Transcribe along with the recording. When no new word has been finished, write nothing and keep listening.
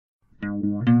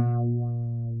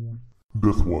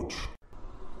Death Watch.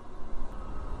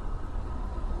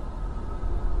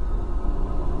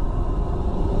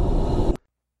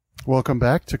 Welcome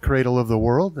back to Cradle of the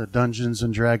World, a Dungeons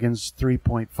 & Dragons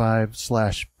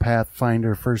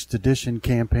 3.5/Pathfinder First Edition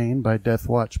campaign by Death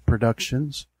Watch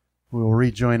Productions. We'll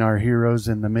rejoin our heroes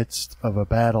in the midst of a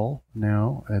battle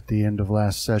now at the end of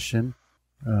last session.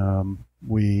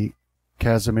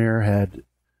 Casimir had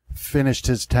finished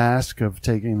his task of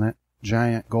taking that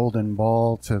giant golden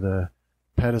ball to the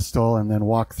pedestal and then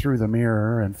walked through the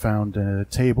mirror and found a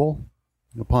table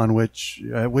upon which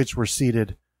were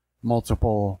seated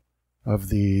multiple of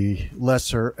the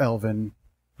lesser elven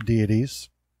deities.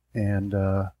 And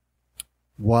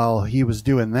while he was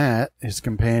doing that, his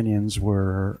companions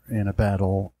were in a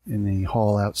battle in the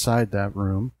hall outside that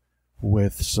room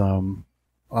with some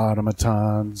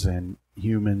automatons and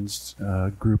humans,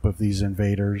 a group of these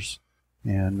invaders.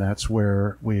 And that's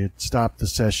where we had stopped the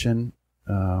session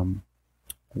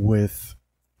with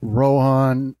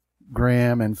Rohan,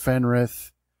 Graham, and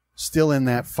Fenrith still in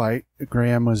that fight.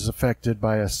 Graham was affected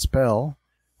by a spell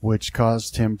which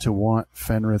caused him to want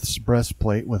Fenrith's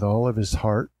breastplate with all of his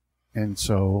heart, and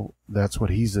so that's what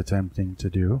he's attempting to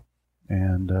do.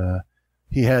 And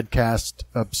he had cast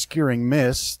Obscuring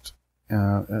Mist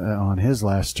on his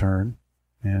last turn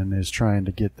and is trying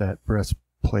to get that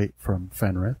breastplate from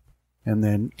Fenrith. And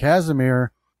then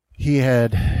Casimir, he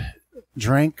had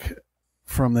drank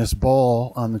from this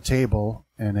bowl on the table,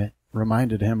 and it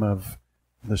reminded him of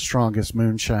the strongest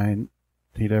moonshine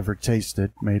he'd ever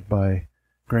tasted, made by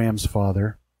Graham's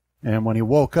father. And when he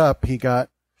woke up, he got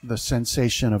the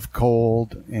sensation of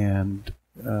cold and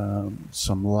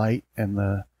some light and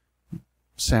the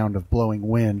sound of blowing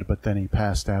wind, but then he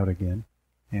passed out again.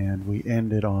 And we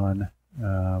ended on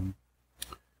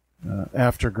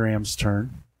after Graham's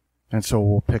turn. And so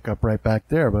we'll pick up right back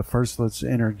there. But first, let's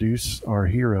introduce our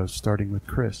heroes, starting with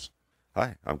Chris.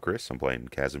 Hi, I'm Chris. I'm playing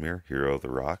Casimir, hero of the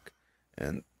Roc.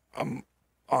 And I'm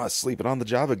sleeping on the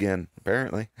job again,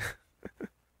 apparently.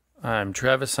 I'm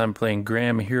Travis. I'm playing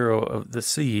Graham, hero of the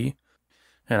sea.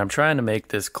 And I'm trying to make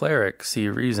this cleric see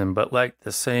reason. But like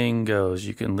the saying goes,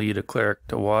 you can lead a cleric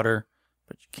to water,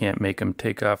 but you can't make him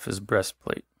take off his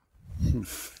breastplate.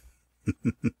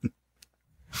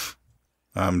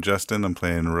 I'm Justin. I'm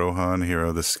playing Rohan, hero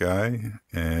of the sky.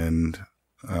 And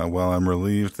while I'm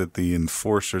relieved that the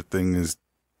enforcer thing is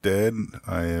dead,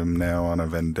 I am now on a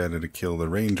vendetta to kill the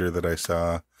ranger that I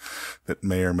saw that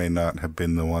may or may not have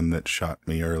been the one that shot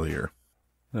me earlier.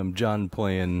 I'm John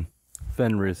playing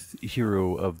Fenrith,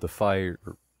 hero of the fire,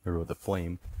 or of the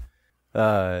flame.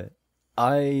 I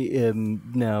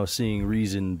am now seeing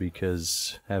reason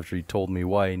because after he told me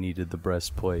why he needed the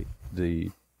breastplate,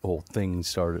 the whole thing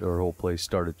started, or whole place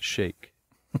started to shake.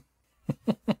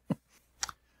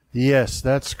 Yes,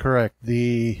 that's correct.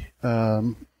 The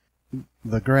ground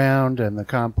and the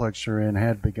complex you're in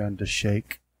had begun to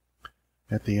shake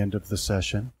at the end of the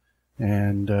session,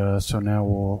 and so now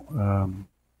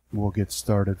we'll get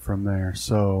started from there.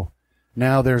 So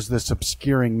now there's this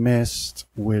obscuring mist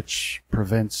which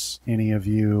prevents any of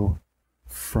you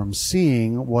from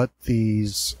seeing what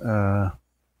these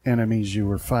enemies you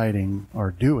were fighting are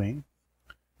doing,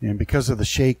 and because of the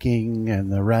shaking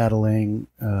and the rattling,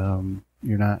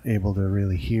 you're not able to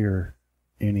really hear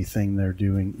anything they're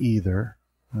doing either.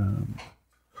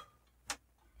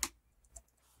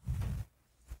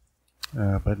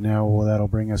 But now that'll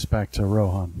bring us back to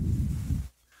Rohan.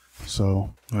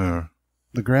 So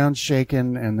the ground's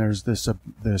shaking, and there's this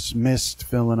mist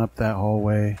filling up that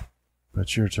hallway. But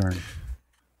it's your turn.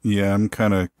 Yeah, I'm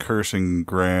kind of cursing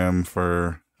Graham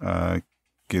for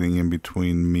getting in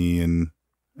between me and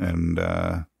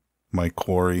my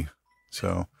quarry.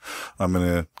 So I'm going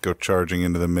to go charging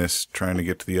into the mist, trying to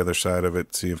get to the other side of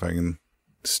it, see if I can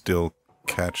still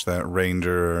catch that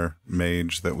ranger or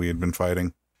mage that we had been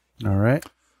fighting. All right.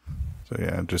 So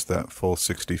yeah, just that full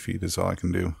 60 feet is all I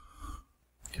can do.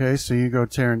 Okay, so you go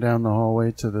tearing down the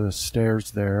hallway to the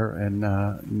stairs there, and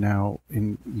now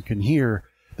you can hear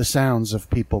the sounds of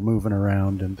people moving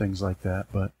around and things like that,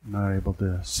 but not able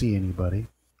to see anybody.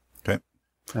 Okay.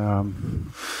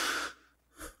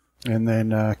 And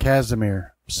then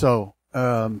Casimir. So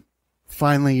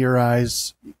finally your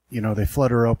eyes, they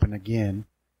flutter open again,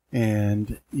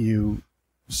 and you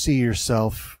see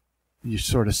yourself. You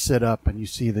sort of sit up and you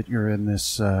see that you're in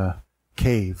this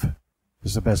cave,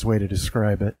 is the best way to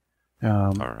describe it.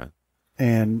 All right.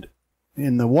 And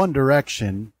in the one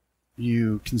direction,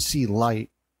 you can see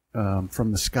light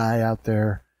from the sky out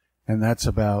there, and that's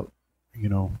about,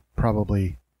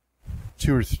 probably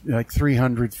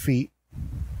 300 feet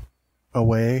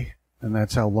away. and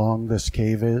that's how long this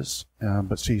cave is.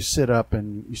 But so you sit up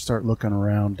and you start looking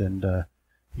around, and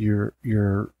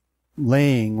you're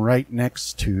laying right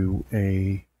next to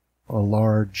a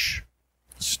large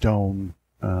stone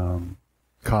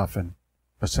coffin,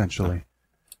 essentially,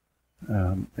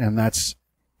 and that's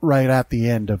right at the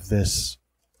end of this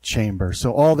chamber.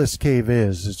 So all this cave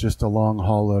is just a long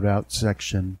hollowed out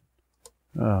section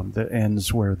that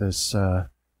ends where this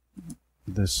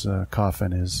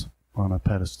coffin is on a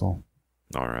pedestal.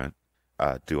 All right.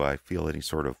 Do I feel any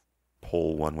sort of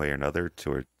pull one way or another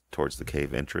towards the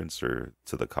cave entrance or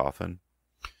to the coffin?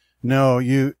 No,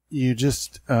 you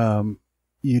just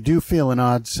you do feel an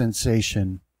odd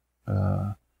sensation,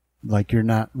 like you're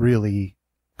not really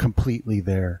completely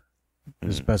there.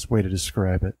 Is the best way to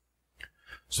describe it.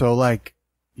 So, like,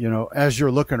 you know, as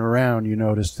you're looking around, you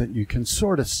notice that you can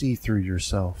sort of see through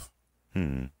yourself.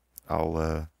 I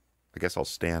guess I'll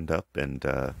stand up and,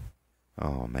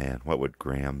 oh man, what would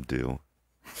Graham do?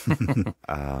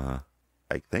 I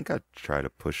think I'd try to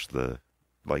push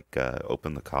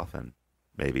open the coffin.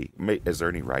 Maybe. Is there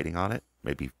any writing on it?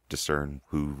 Maybe discern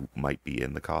who might be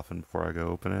in the coffin before I go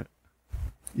open it?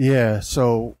 Yeah,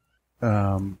 so,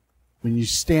 when you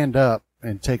stand up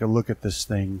and take a look at this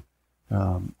thing,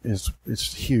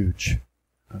 it's huge.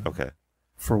 Okay.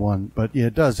 For one, but yeah,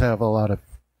 it does have a lot of,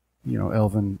 you know,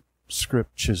 elven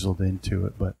script chiseled into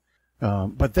it.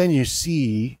 But then you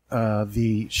see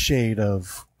the shade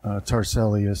of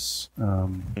Tarselius,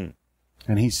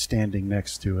 and he's standing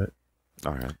next to it.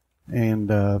 All right. And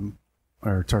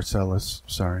or Tarcellus,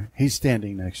 sorry, he's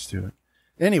standing next to it.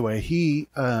 Anyway,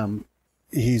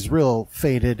 he's real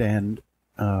faded, and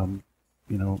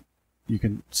you know, you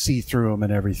can see through him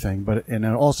and everything. And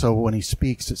also when he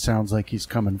speaks, it sounds like he's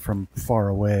coming from far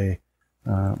away.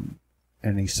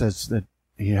 And he says that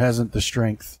he hasn't the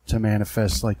strength to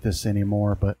manifest like this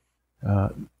anymore, but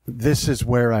this is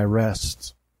where I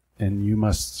rest, and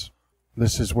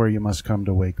this is where you must come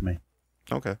to wake me.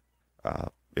 Okay.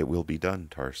 It will be done,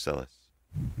 Tarcellus.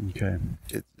 Okay.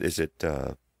 Is it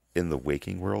in the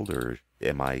waking world, or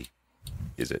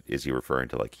is he referring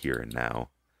to like here and now?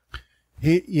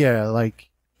 Like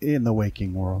in the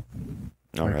waking world.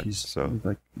 All like right.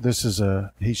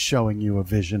 He's showing you a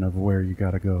vision of where you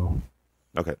got to go.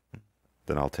 Okay.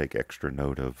 Then I'll take extra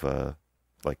note of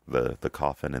like the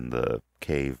coffin and the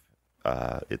cave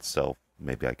itself.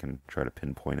 Maybe I can try to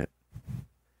pinpoint it.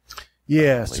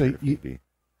 Yeah. So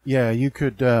you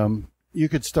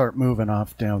could start moving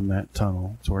off down that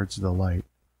tunnel towards the light.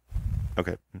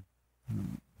 Okay.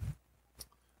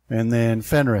 And then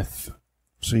Fenrith.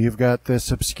 So you've got this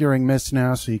obscuring mist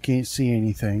now, so you can't see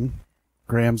anything.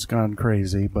 Graham's gone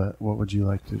crazy, but what would you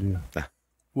like to do?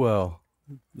 Well,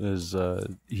 as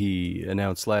he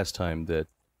announced last time that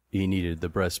he needed the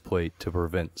breastplate to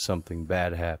prevent something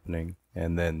bad happening,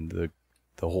 and then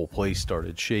the whole place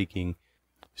started shaking.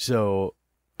 So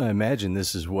I imagine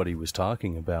this is what he was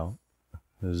talking about.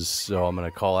 So I'm going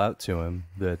to call out to him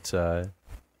that,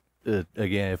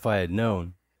 again, if I had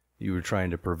known you were trying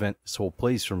to prevent this whole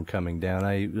place from coming down,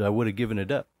 I would have given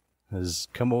it up.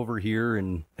 Come over here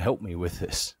and help me with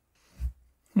this.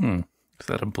 Is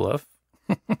that a bluff?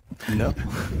 No.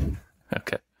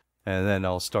 Okay. And then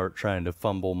I'll start trying to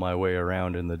fumble my way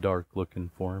around in the dark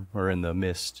looking for him, or in the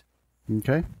mist.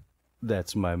 Okay.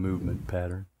 That's my movement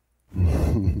pattern.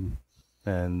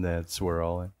 And that's where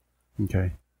I'll end.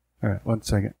 Okay. All right, 1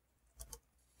 second.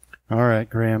 All right,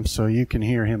 Graham, so you can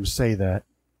hear him say that,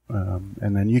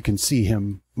 and then you can see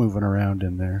him moving around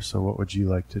in there. So what would you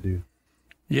like to do?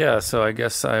 Yeah, so I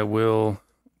guess I will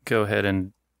go ahead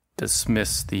and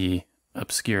dismiss the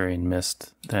obscuring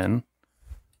mist then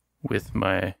with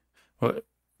my...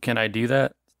 can I do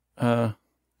that?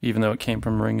 Even though it came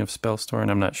from Ring of Spellstore,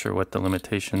 and I'm not sure what the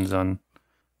limitations on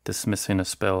dismissing a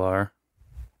spell are.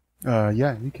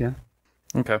 Yeah, you can.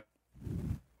 Okay.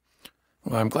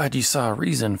 Well, I'm glad you saw a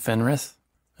reason, Fenrith.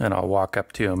 And I'll walk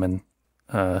up to him and,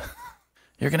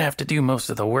 you're gonna have to do most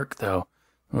of the work, though.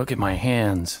 Look at my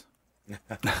hands.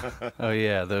 Oh,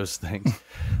 yeah, those things.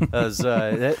 As,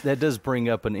 that does bring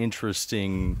up an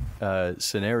interesting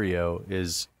scenario,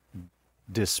 is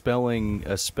dispelling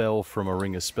a spell from a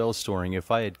Ring of Spellstoring. If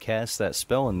I had cast that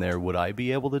spell in there, would I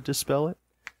be able to dispel it?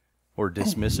 Or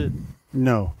dismiss it?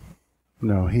 No,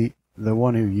 the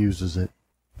one who uses it,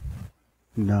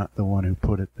 not the one who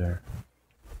put it there.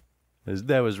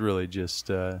 That was really just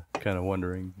kind of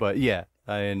wondering. But yeah,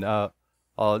 now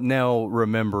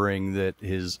remembering that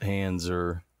his hands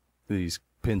are these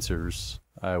pincers,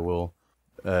 I will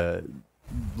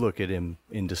look at him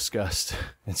in disgust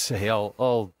and say,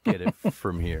 I'll get it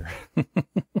from here.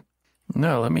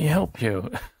 No, let me help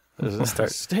you.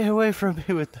 Stay away from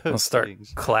me with those I'll start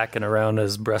things. clacking around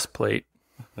his breastplate.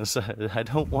 I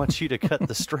don't want you to cut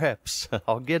the straps.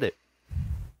 I'll get it.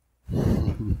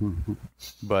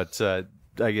 But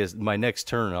I guess my next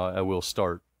turn, I will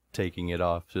start taking it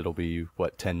off. It'll be,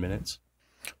 10 minutes?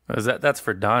 That's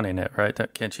for donning it, right?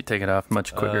 Can't you take it off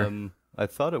much quicker? I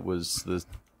thought it was the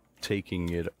taking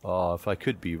it off. I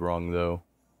could be wrong, though.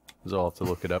 So I'll have to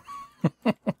look it up.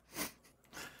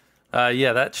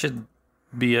 Yeah, that should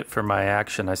be it for my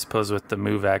action. I suppose with the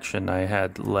move action I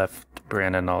had left,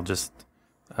 Brandon, I'll just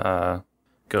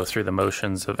go through the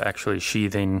motions of actually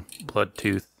sheathing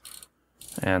Bloodtooth,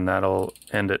 and that'll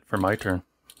end it for my turn.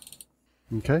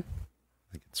 Okay.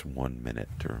 I think it's 1 minute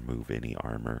to remove any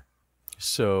armor.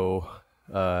 So,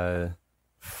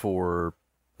 for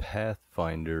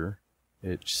Pathfinder,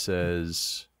 it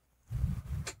says...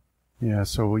 Yeah,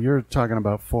 so you're talking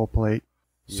about full plate.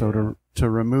 So Yeah. to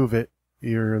remove it,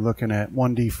 you're looking at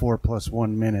 1d4 plus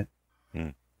 1 minute.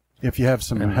 If you have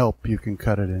some help, you can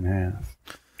cut it in half.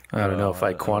 I don't know if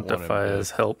I don't want him quantify to-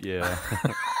 as help. Yeah.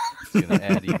 It's going to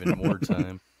add even more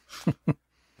time.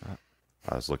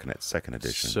 I was looking at second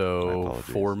edition. My So,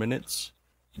 apologies. 4 minutes?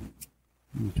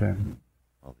 Okay.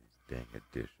 All these dang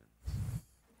editions.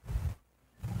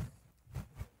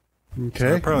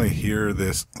 Okay. I probably hear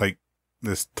this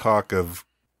talk of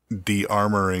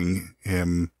de-armoring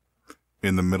him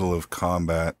in the middle of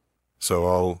combat.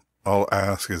 So I'll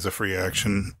ask as a free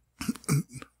action,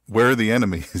 where are the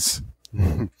enemies?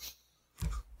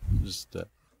 Just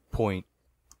point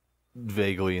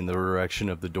vaguely in the direction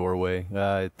of the doorway.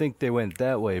 I think they went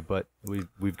that way, but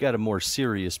we've got a more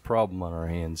serious problem on our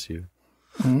hands here.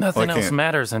 Nothing I else can't-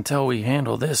 matters until we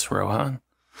handle this, Rohan.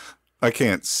 I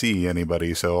can't see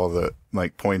anybody, so all the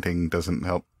pointing doesn't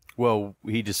help. Well,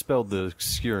 he dispelled the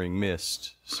obscuring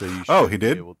mist, so you should Oh, he be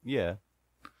did? able- yeah.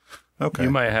 Okay. You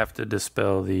might have to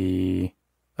dispel the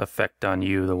effect on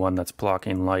you, the one that's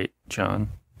blocking light, John.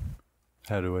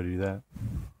 How do I do that?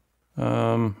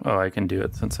 I can do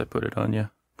it since I put it on you.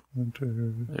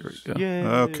 There we go. Yay!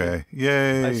 Okay.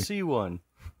 Yay. I see one.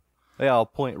 Yeah, I'll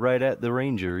point right at the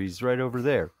ranger. He's right over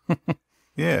there.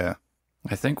 Yeah.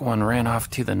 I think one ran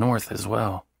off to the north as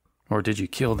well. Or did you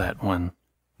kill that one?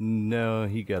 No,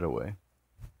 he got away.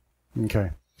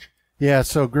 Okay. Yeah,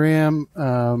 so Graham,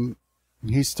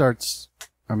 he starts,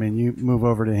 you move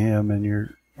over to him and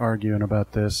you're arguing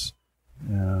about this.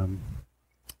 And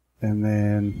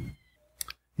then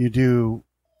you do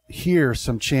hear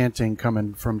some chanting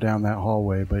coming from down that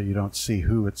hallway, but you don't see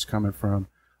who it's coming from.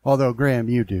 Although, Graham,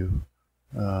 you do.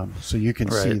 So you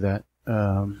can see Right.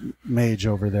 that mage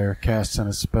over there casting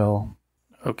a spell.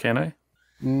 Oh, can I?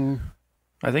 Mm,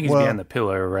 I think he's Well- behind the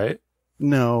pillar, right?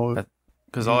 no.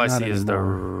 Because all I Not see is the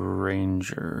anymore.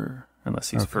 ranger,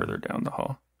 unless he's Okay. further down the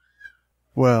hall.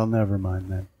 Well, never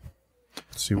mind then.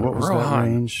 Let's see, what was that Rohan.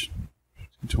 range?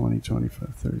 20,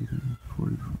 25, 30,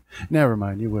 40. Never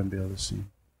mind, you wouldn't be able to see.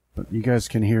 But you guys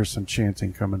can hear some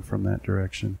chanting coming from that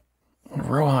direction.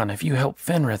 Rohan, if you help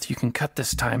Fenrith, you can cut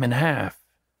this time in half.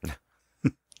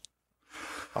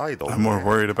 I'm more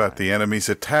worried about the enemies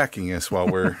attacking us while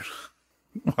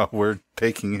we're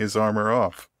taking his armor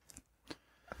off.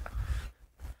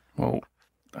 Well,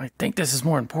 I think this is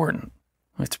more important.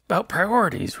 It's about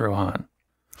priorities, Rohan.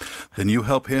 Then you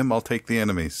help him, I'll take the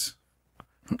enemies.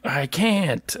 I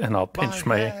can't, and I'll pinch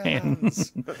my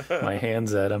hands, my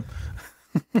hands at him.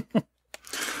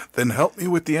 Then help me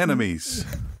with the enemies.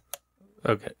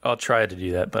 Okay, I'll try to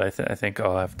do that, but I think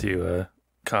I'll have to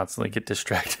constantly get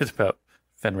distracted about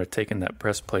Fenrith taking that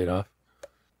breastplate off.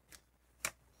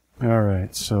 All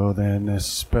right, so then this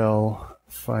spell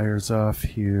fires off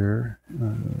here.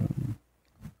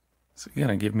 So you're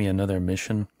gonna give me another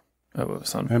mission? Oh, it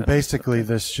was on And Fenrith. basically,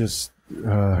 this just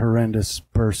horrendous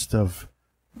burst of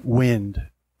wind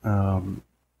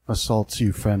assaults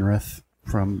you, Fenrith,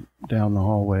 from down the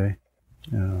hallway.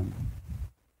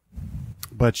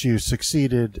 But you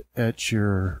succeeded at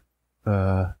your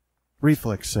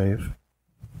reflex save.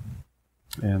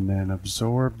 And then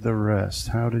absorb the rest.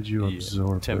 How did you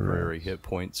absorb temporary the rest? hit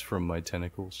points from my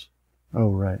tentacles. Oh,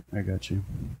 right. I got you.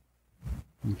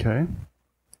 Okay.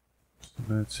 So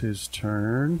that's his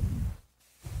turn.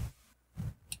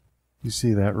 You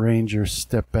see that ranger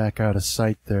step back out of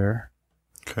sight there.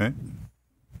 Okay.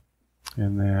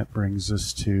 And that brings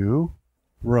us to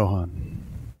Rohan.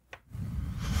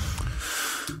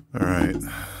 All right.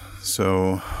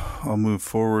 So I'll move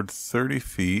forward 30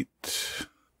 feet.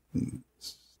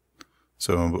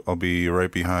 So I'll be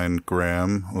right behind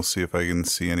Graham. We'll see if I can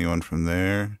see anyone from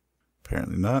there.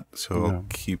 Apparently not. So I'll No.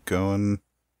 keep going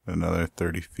another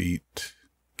 30 feet.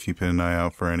 Keeping an eye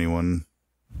out for anyone.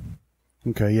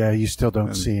 Okay, yeah, you still don't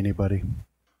And- see anybody.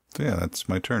 So yeah, that's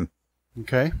my turn.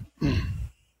 Okay.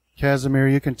 Casimir,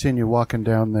 you continue walking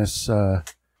down this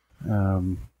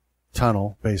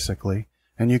tunnel, basically.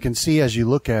 And you can see as you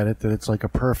look at it that it's like a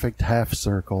perfect half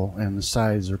circle, and the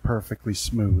sides are perfectly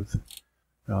smooth.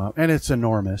 And it's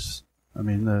enormous. I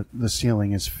mean, the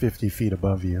ceiling is 50 feet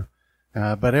above you.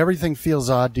 But everything feels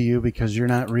odd to you because you're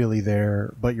not really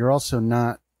there, but you're also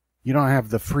not, you don't have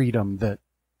the freedom that,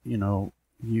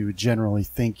 you generally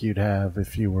think you'd have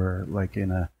if you were like in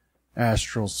a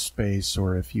astral space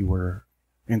or if you were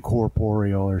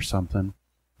incorporeal or something.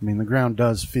 I mean, the ground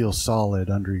does feel solid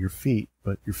under your feet,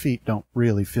 but your feet don't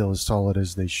really feel as solid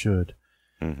as they should.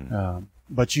 Mm-hmm.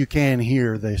 But you can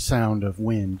hear the sound of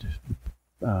wind.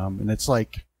 And it's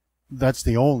like, that's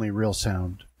the only real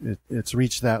sound. It's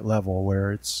reached that level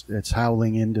where it's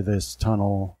howling into this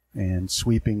tunnel and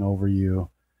sweeping over you.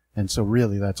 And so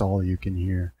really that's all you can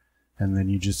hear. And then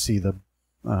you just see the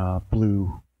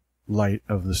blue light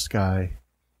of the sky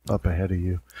up ahead of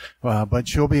you. But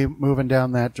she'll be moving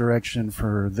down that direction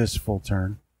for this full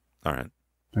turn All right.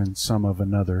 and some of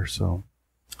another. So,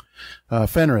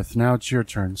 Fenrith, now it's your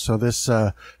turn. So this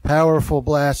powerful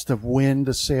blast of wind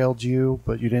assailed you,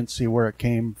 but you didn't see where it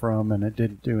came from, and it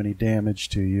didn't do any damage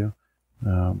to you.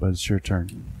 But it's your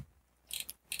turn.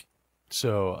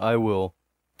 So I will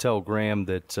tell Graham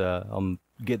that I'll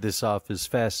get this off as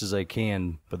fast as I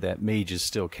can, but that mage is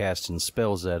still casting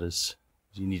spells at us.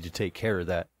 You need to take care of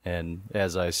that. And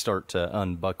as I start to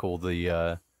unbuckle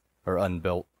or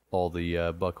unbelt all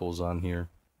the buckles on here.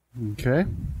 Okay.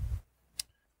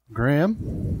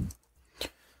 Graham?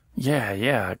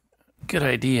 Yeah. Good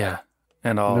idea.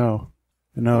 And I'll...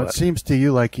 No, What? it seems to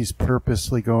you like he's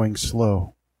purposely going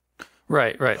slow.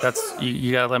 Right. That's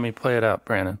you gotta let me play it out,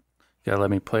 Brandon. You gotta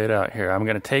let me play it out here. I'm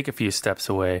gonna take a few steps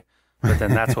away, but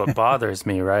then that's what bothers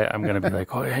me, right? I'm gonna be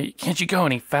like, oh, hey, can't you go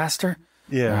any faster?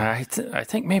 Yeah. I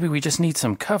think maybe we just need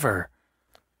some cover.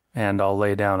 And I'll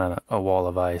lay down on a wall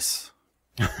of ice.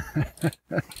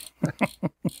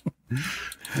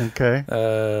 Okay.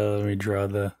 Let me draw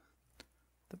the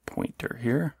pointer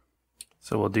here.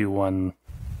 So we'll do one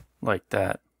like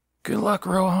that. Good luck,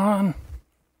 Rohan.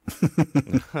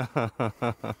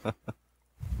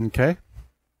 Okay.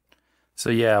 So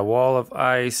yeah, wall of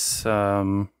ice.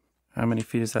 How many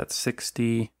feet is that?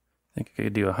 60. I think I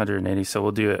could do 180. So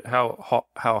we'll do it. How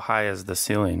high is the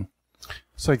ceiling?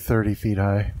 It's like 30 feet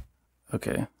high.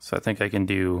 Okay, so I think I can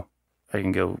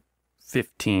go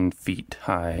 15 feet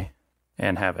high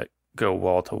and have it go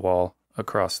wall to wall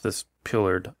across this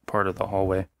pillared part of the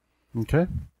hallway. Okay.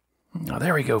 Oh,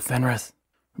 there we go, Fenrith.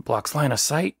 Blocks line of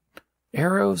sight.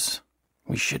 Arrows.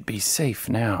 We should be safe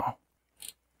now.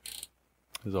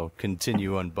 As I'll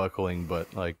continue unbuckling,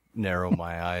 but like narrow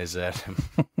my eyes at him.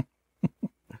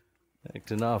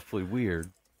 Acting awfully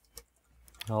weird.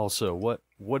 Also, what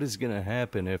is going to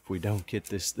happen if we don't get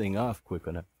this thing off quick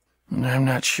enough? I'm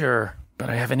not sure, but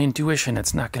I have an intuition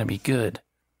it's not going to be good.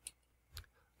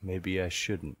 Maybe I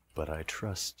shouldn't, but I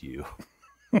trust you.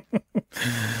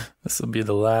 This will be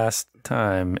the last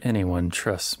time anyone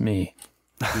trusts me.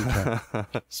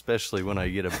 Especially when I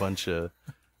get a bunch of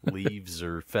leaves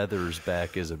or feathers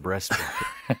back as a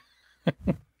breastplate.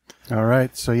 All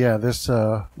right. So, yeah, this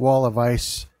wall of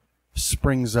ice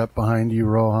springs up behind you,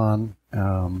 Rohan,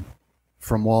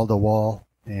 from wall to wall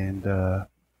and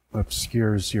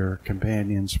obscures your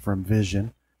companions from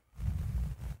vision.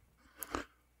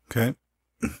 Okay.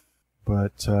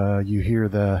 But you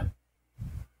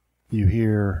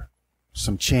hear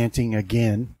some chanting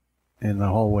again in the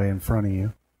hallway in front of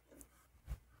you.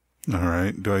 All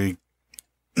right.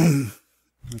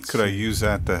 Could I use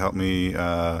that to help me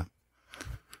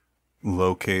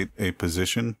locate a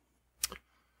position?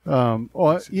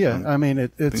 Well, yeah. I mean,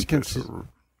 it's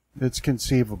Think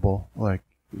conceivable. Like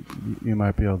you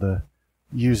might be able to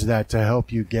use that to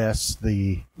help you guess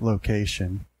the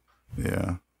location.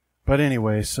 Yeah. But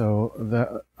anyway,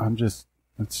 so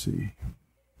let's see.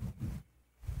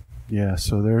 Yeah,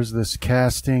 so there's this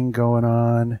casting going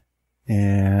on,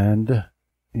 and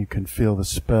you can feel the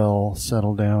spell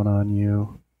settle down on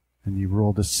you, and you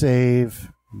rolled a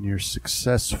save, and you're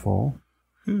successful.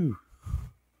 Whew.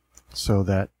 So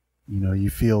that, you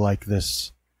feel like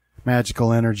this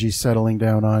magical energy settling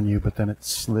down on you, but then it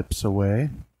slips away.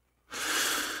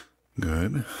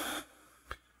 Good.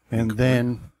 And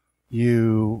then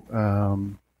you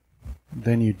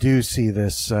do see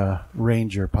this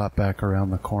ranger pop back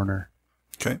around the corner,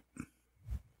 Okay.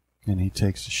 and he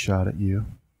takes a shot at you.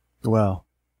 Well,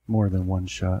 more than one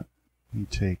shot. He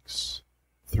takes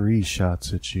 3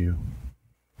 shots at you.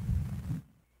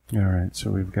 All right,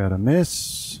 so we've got a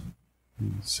miss.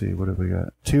 Let's see, what have we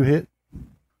got? 2 hit.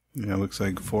 Yeah, looks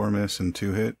like 4 miss and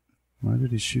 2 hit. Why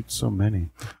did he shoot so many?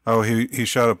 Oh, he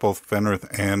shot at both Fenrith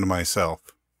and myself.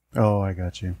 Oh, I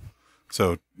got you.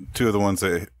 So 2 of the ones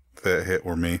that hit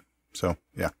were me. So,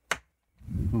 yeah.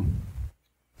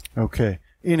 Okay.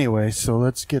 Anyway, so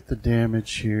let's get the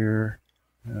damage here.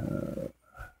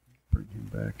 Bring him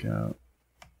back out.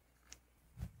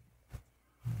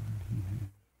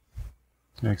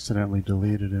 Accidentally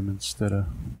deleted him instead of...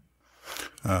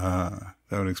 That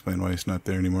would explain why he's not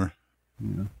there anymore.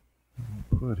 Yeah.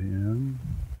 I'll put him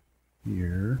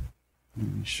here.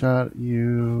 And he shot at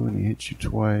you, and he hit you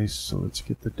twice, so let's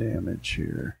get the damage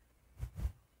here.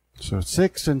 So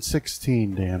 6 and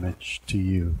 16 damage to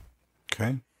you.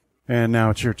 Okay. And now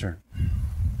it's your turn.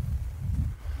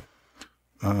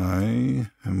 I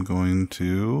am going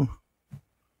to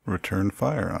return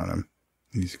fire on him.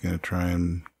 He's going to try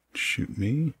and shoot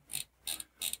me.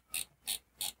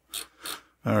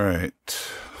 All right.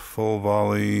 Full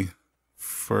volley.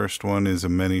 First one is a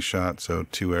many shot, so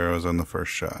 2 arrows on the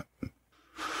first shot.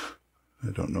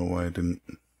 I don't know why I didn't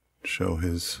show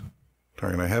his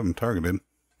target. I have him targeted.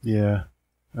 Yeah.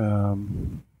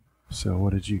 So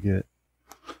what did you get?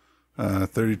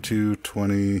 32,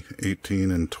 20,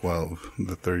 18, and 12.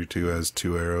 The 32 has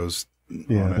 2 arrows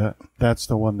on it. That's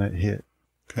the one that hit.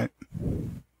 Okay.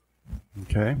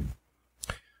 Okay.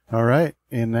 All right.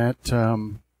 And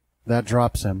that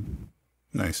drops him.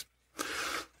 Nice.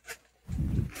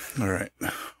 All right.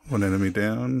 1 enemy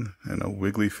down and a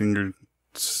wiggly finger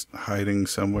hiding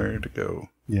somewhere to go.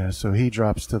 Yeah, so he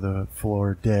drops to the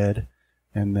floor dead.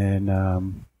 And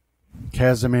then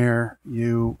Casimir,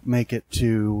 you make it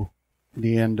to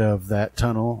the end of that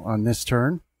tunnel on this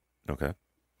turn. Okay.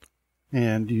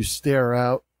 And you stare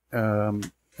out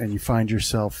and you find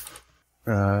yourself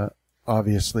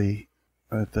obviously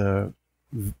at the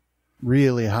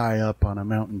really high up on a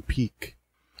mountain peak.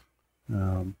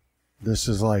 This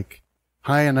is like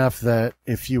high enough that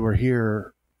if you were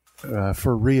here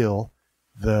for real,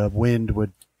 the wind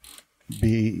would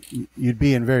you'd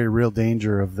be in very real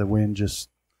danger of the wind just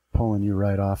pulling you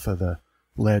right off of the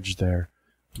ledge there.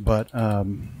 But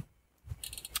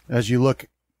as you look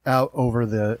out over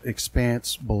the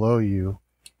expanse below you,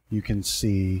 you can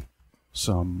see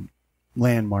some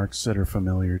landmarks that are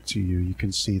familiar to you. You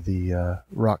can see the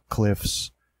rock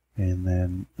cliffs, and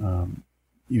then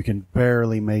you can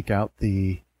barely make out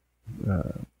the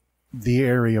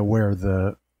area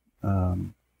where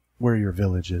where your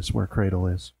village is, where Cradle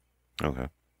is. Okay.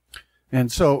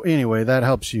 And so anyway, that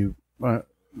helps you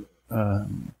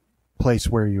place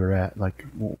where you're at, like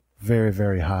very,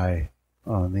 very high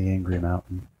on the Angry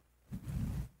Mountain.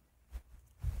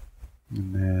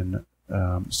 And then,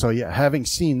 so yeah, having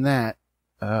seen that,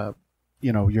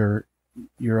 you know, your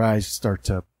eyes start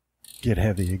to get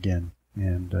heavy again,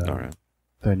 and All right.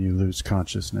 then you lose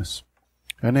consciousness.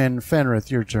 And then Fenrith,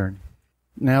 your turn.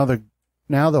 Now the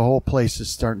whole place is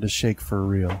starting to shake for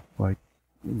real, like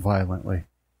violently.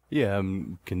 Yeah,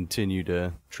 I'm continue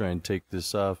to try and take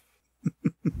this off.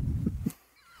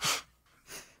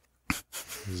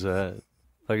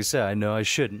 Like I said, I know I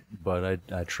shouldn't, but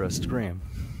I trust Graham.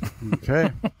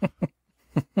 Okay.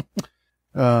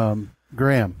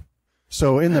 Graham,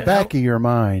 so in the back of your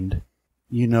mind,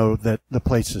 you know that the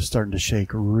place is starting to shake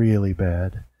really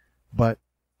bad, but,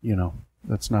 you know,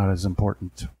 that's not as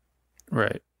important.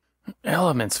 Right.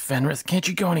 Elements, Fenrith, can't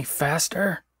you go any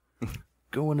faster?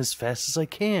 Going as fast as I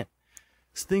can.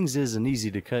 This things isn't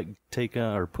easy to take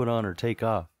on or put on or take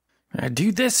off. I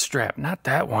do this strap, not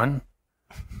that one.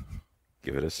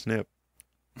 Give it a snip.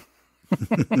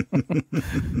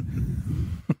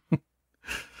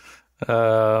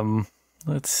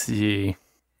 Let's see.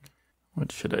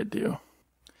 What should I do?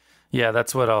 Yeah,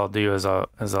 that's what I'll do is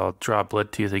I'll draw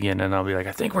blood tooth again, and I'll be like,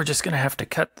 I think we're just gonna have to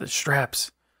cut the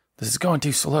straps. This is going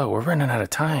too slow. We're running out of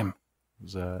time.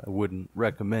 I wouldn't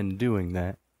recommend doing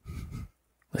that.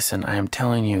 Listen, I am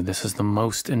telling you, this is the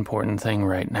most important thing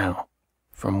right now.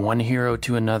 From one hero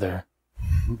to another.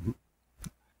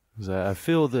 I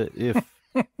feel that if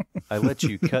I let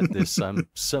you cut this, I'm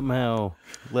somehow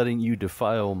letting you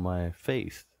defile my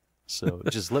faith. So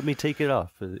just let me take it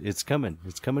off. It's coming.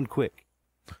 It's coming quick.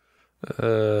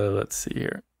 Let's see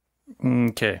here.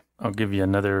 Okay, I'll give you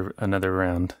another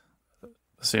round,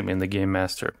 assuming the game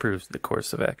master approves the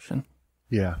course of action.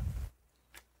 Yeah.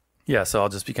 Yeah, so I'll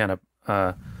just be kind of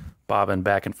bobbing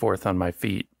back and forth on my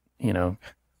feet, you know,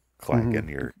 Clacking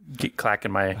your...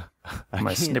 clacking my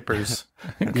snippers.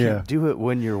 Yeah. Do it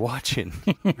when you're watching.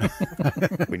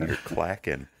 when you're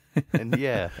clacking. And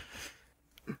yeah.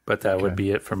 But that would be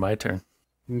it for my turn.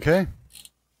 Okay.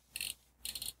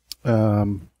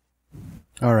 All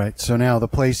right. So now the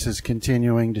place is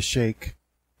continuing to shake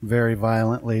very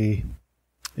violently.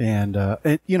 And,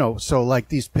 so like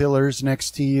these pillars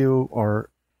next to you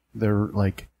they're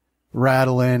like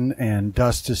rattling, and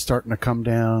dust is starting to come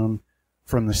down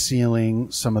from the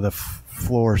ceiling. Some of the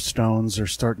floor stones are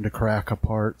starting to crack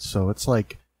apart. So it's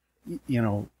like,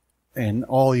 and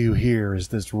all you hear is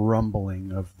this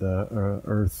rumbling of the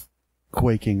earth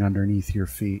quaking underneath your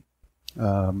feet.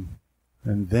 And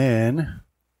then,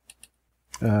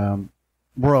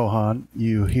 Rohan,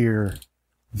 you hear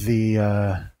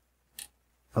a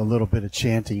little bit of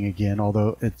chanting again,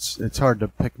 although it's hard to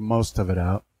pick most of it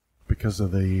out because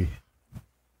of the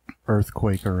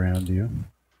earthquake around you.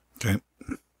 Okay.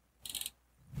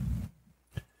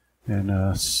 And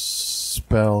a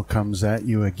spell comes at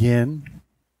you again.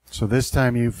 So this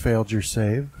time you failed your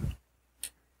save.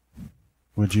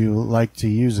 Would you like to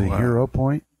use a hero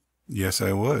point? Yes,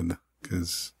 I would,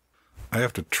 because I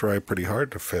have to try pretty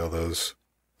hard to fail those.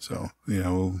 So,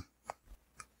 we'll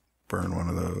burn one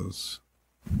of those.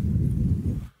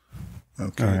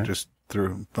 Okay, right. Just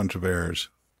threw a bunch of errors.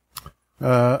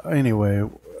 Anyway.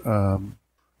 All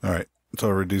right, so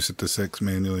I'll reduce it to 6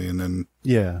 manually, and then...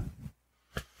 Yeah.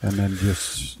 And then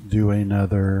just do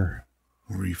another...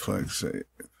 reflex save.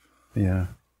 Yeah.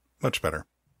 Much better.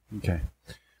 Okay.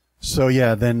 So,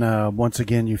 yeah, then once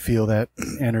again you feel that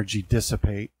energy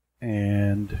dissipate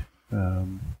and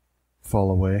fall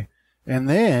away. And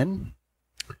then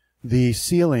the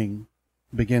ceiling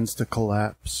begins to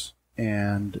collapse,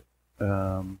 and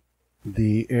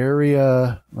the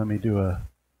area... Let me do a...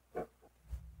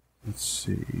 Let's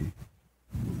see.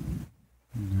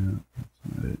 No,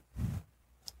 that's not it.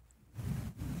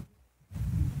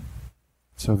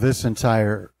 So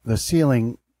the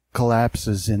ceiling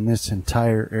collapses in this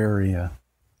entire area.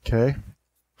 Okay?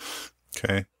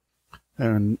 Okay.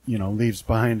 And, leaves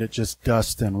behind it just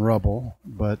dust and rubble.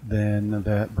 But then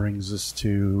that brings us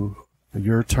to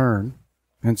your turn.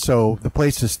 And so the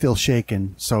place is still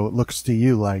shaking, so it looks to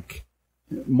you like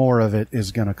more of it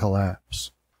is going to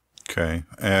collapse. Okay.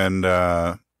 And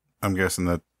I'm guessing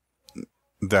that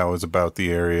was about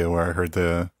the area where I heard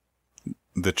the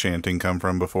chanting come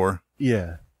from before?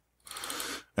 Yeah.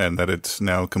 And that it's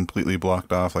now completely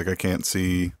blocked off, like I can't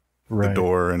see the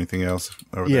door or anything else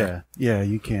over there? Yeah,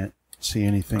 you can't see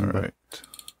anything but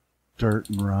dirt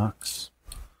and rocks.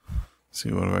 Let's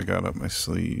see, what do I got up my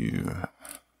sleeve?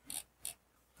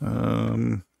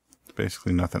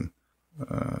 Basically nothing.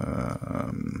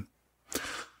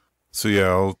 So yeah,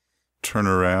 I'll turn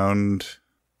around,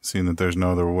 seeing that there's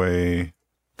no other way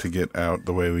to get out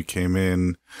the way we came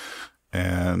in,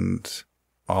 and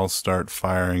I'll start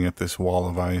firing at this wall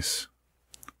of ice.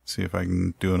 See if I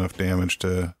can do enough damage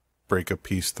to break a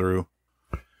piece through.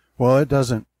 Well, it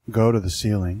doesn't go to the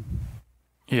ceiling.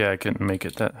 Yeah, I couldn't make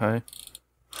it that high.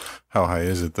 How high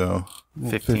is it, though?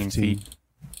 15 feet.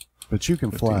 But you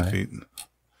can 15 fly. feet.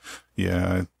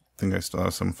 Yeah, I think I still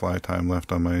have some fly time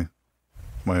left on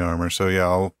my armor. So yeah,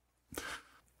 I'll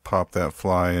pop that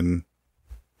fly and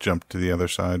jump to the other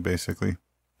side, basically.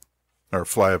 Or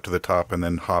fly up to the top and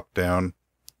then hop down,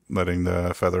 letting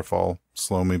the feather fall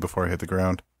slow me before I hit the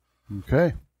ground.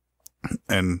 Okay.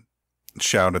 And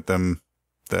shout at them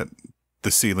that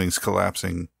the ceiling's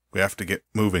collapsing. We have to get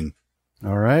moving.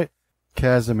 All right.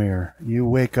 Casimir, you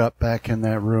wake up back in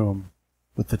that room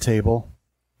with the table.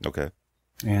 Okay.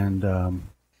 And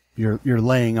you're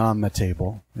laying on the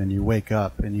table, and you wake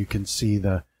up and you can see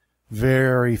the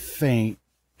very faint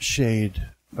shade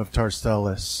of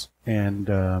Tarstellus,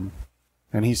 and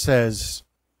he says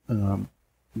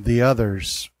the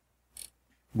others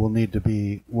will need to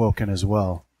be woken as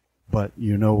well, but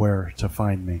you know where to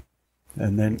find me.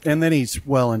 And then he's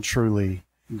well and truly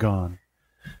gone.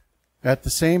 At the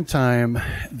same time,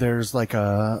 there's like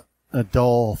a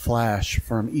dull flash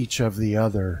from each of the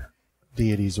other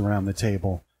deities around the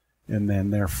table, and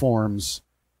then their forms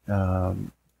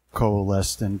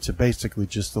coalesced into basically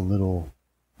just a little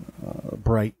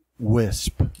bright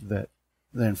wisp that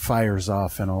then fires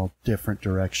off in all different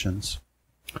directions,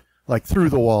 like through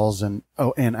the walls and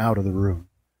out of the room.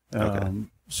 Okay.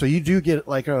 So you do get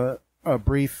like a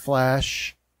brief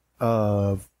flash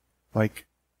of like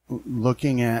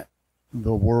looking at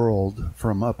the world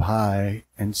from up high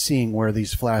and seeing where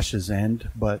these flashes end,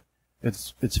 but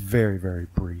it's very, very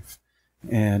brief.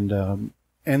 And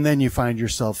then you find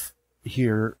yourself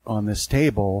here on this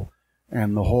table,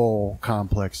 and the whole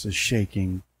complex is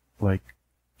shaking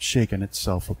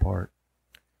itself apart.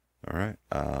 All right.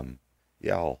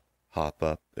 Yeah, I'll hop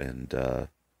up and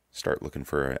start looking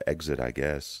for an exit, I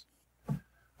guess.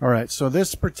 All right. So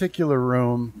this particular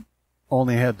room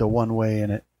only had the one way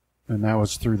in it, and that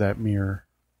was through that mirror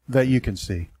that you can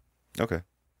see. Okay.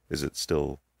 Is it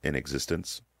still in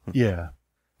existence? Yeah.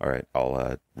 All right,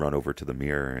 I'll run over to the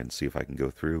mirror and see if I can go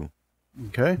through.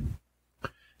 Okay.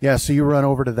 Yeah, so you run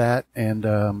over to that, and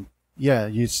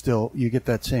you get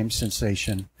that same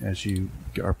sensation as you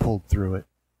are pulled through it.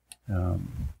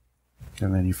 And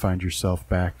then you find yourself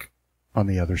back on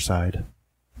the other side.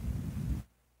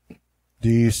 Do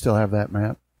you still have that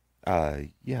map?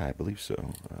 Yeah, I believe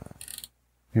so.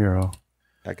 Hero.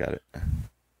 I got it.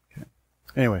 Okay.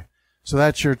 Anyway, so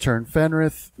that's your turn.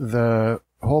 Fenrith, the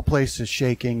whole place is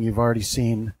shaking. You've already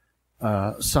seen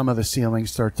some of the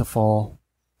ceilings start to fall.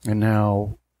 And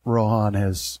now Rohan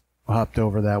has hopped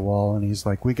over that wall, and he's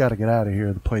like, we got to get out of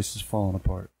here. The place is falling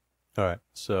apart. All right.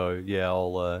 So, yeah,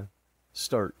 I'll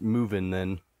start moving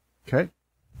then. Okay.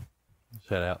 Let's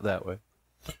head out that way.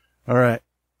 All right.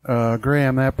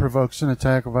 Graham, that provokes an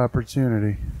attack of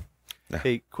opportunity.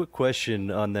 Hey, quick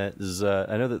question on that is,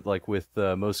 I know that like with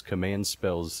most command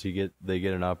spells, they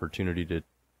get an opportunity to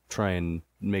try and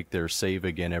make their save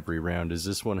again every round. Does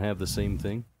this one have the same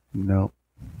thing? No.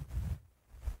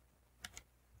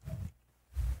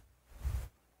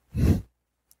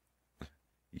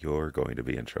 You're going to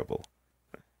be in trouble.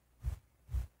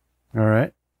 All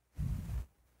right.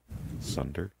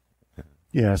 Sunder.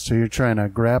 Yeah, so you're trying to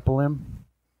grapple him?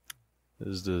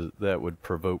 That would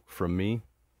provoke from me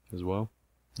as well?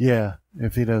 Yeah,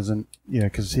 if he doesn't,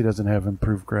 because he doesn't have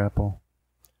improved grapple.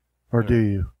 Or do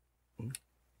you?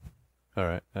 All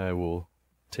right, I will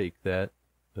take that.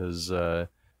 Does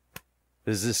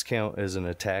this count as an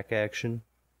attack action?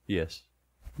 Yes.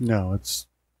 No, it's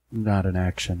not an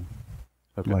action.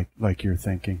 Okay. Like you're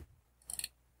thinking.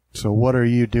 So what are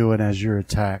you doing as your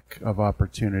attack of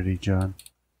opportunity, John?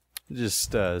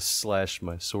 Just slash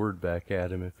my sword back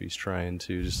at him if he's trying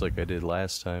to, just like I did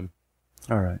last time.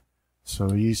 All right. So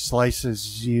he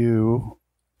slices you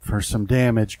for some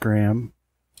damage, Graham.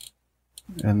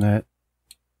 And that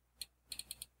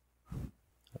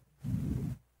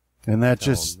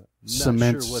just I'm cements.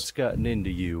 not sure what's gotten into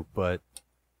you, but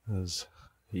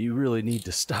you really need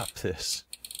to stop this.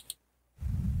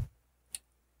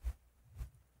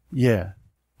 Yeah.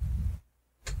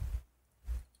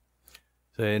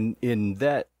 So in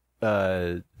that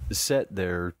set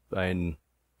there,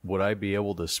 would I be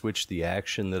able to switch the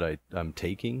action that I'm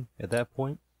taking at that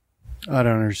point? I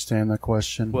don't understand the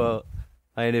question. Well,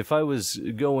 if I was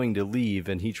going to leave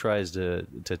and he tries to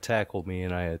tackle me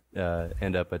and I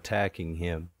end up attacking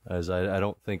him, as I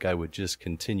don't think I would just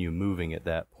continue moving at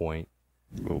that point,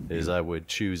 as I would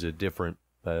choose a different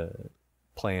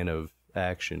plan of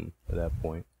action at that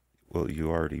point. Well, you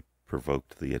already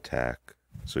provoked the attack,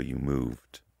 so you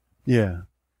moved. Yeah.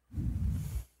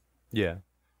 Yeah.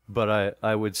 But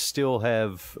I would still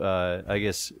have, I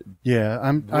guess. Yeah,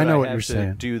 I know what you're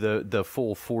saying. Do the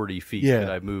full 40 feet? Yeah. Could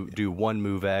I do one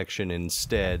move action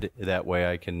instead? That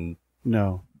way I can.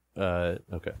 No.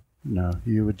 Okay. No,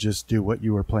 you would just do what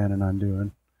you were planning on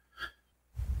doing.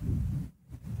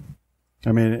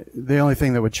 I mean, the only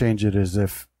thing that would change it is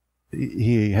if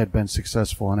he had been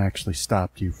successful and actually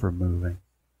stopped you from moving.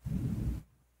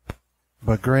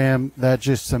 But Graham, that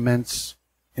just cements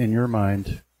in your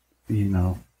mind,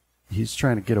 he's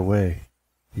trying to get away,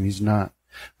 and he's not.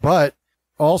 But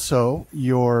also,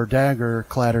 your dagger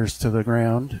clatters to the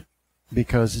ground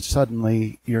because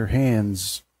suddenly your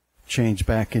hands change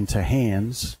back into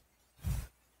hands.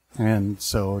 And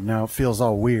so now it feels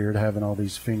all weird having all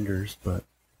these fingers, but...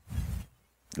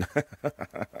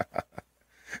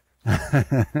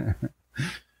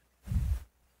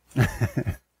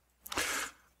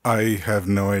 I have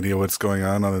no idea what's going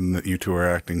on other than that you two are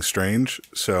acting strange,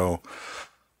 so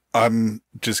I'm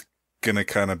just gonna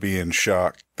kind of be in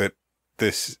shock that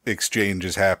this exchange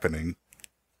is happening.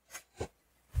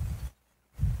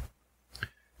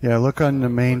 Yeah, look on the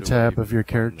main tab of your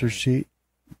character sheet.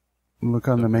 Look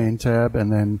on the main tab,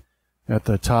 and then at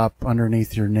the top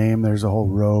underneath your name, there's a whole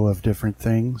row of different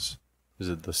things. Is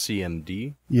it the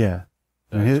CMD? Yeah.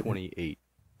 28.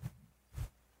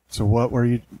 So what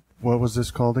was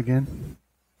this called again?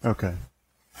 Okay.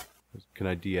 Can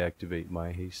I deactivate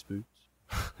my haste boots?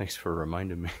 Thanks for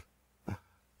reminding me.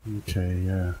 Okay,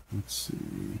 yeah. Let's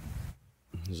see.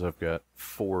 Because I've got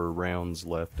 4 rounds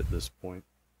left at this point.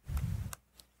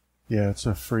 Yeah, it's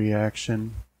a free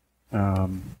action.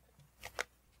 And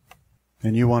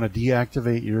you want to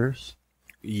deactivate yours?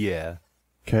 Yeah.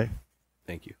 Okay.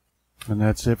 Thank you. And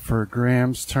that's it for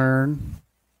Graham's turn.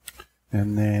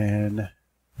 And then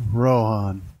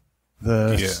Rohan.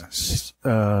 Yes.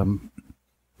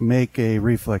 Make a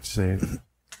reflex save.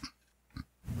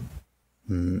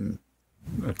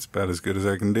 That's about as good as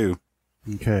I can do.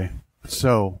 Okay.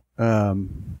 So,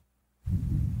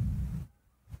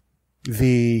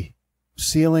 the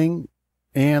ceiling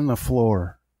and the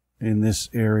floor in this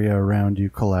area around you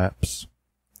collapse.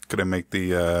 Could I make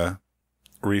the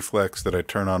reflex that I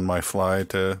turn on my fly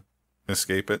to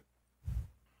escape it?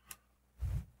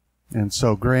 And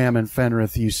so Graham and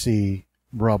Fenrith, you see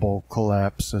rubble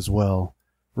collapse as well,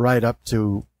 right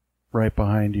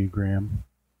behind you, Graham.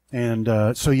 And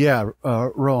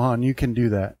Rohan, you can do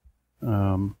that.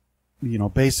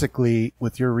 Basically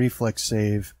with your reflex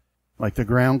save, like the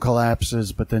ground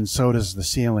collapses, but then so does the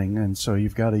ceiling, and so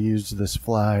you've got to use this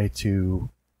fly to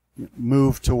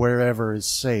move to wherever is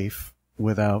safe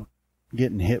without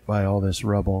getting hit by all this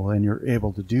rubble, and you're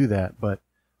able to do that. But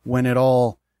when it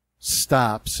all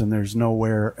stops and there's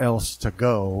nowhere else to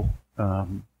go,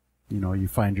 you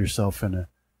find yourself in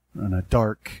a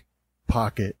dark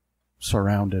pocket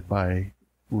surrounded by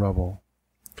rubble.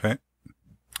 Okay.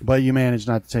 But you manage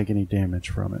not to take any damage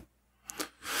from it.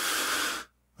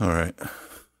 All right. Let's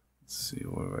see,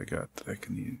 what have I got that I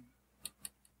can use?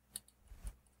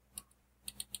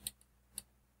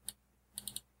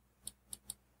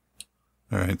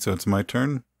 All right, so it's my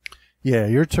turn. Yeah,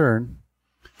 your turn.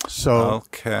 So I'll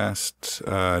cast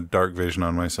Dark Vision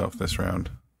on myself this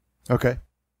round. Okay.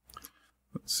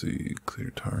 Let's see, clear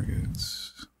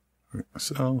targets.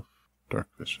 Myself, Dark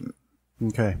Vision.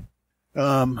 Okay.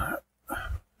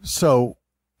 So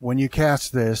when you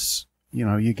cast this,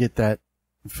 you get that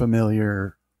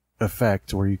familiar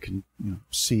effect where you can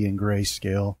see in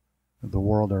grayscale the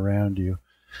world around you,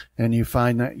 and you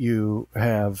find that you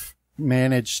have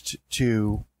managed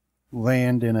to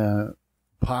land in a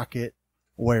pocket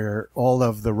where all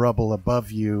of the rubble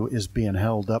above you is being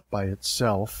held up by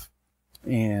itself,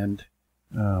 and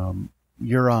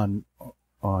you're on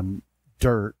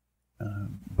dirt,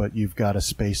 but you've got a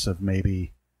space of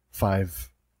maybe 5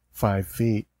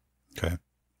 feet. Okay.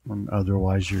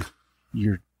 Otherwise,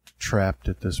 you're trapped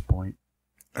at this point.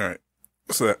 All right.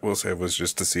 So that we'll say was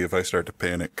just to see if I start to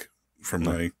panic from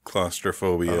my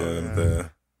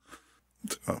claustrophobia.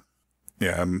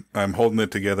 I'm holding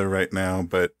it together right now,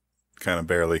 but kind of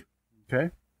barely.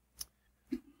 Okay.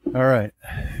 All right.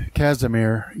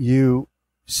 Casimir, you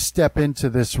step into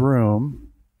this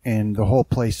room, and the whole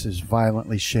place is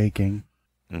violently shaking.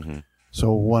 Mm-hmm.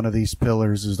 So one of these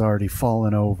pillars is already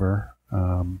fallen over,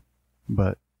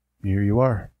 but here you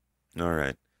are. All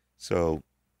right. So,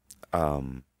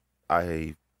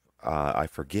 I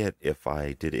forget if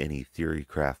I did any theory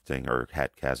crafting or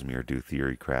had Casimir do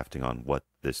theory crafting on what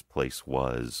this place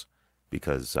was,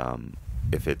 because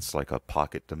if it's like a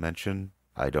pocket dimension,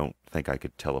 I don't think I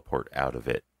could teleport out of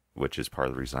it, which is part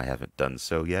of the reason I haven't done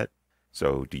so yet.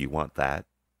 So do you want that?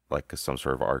 Like some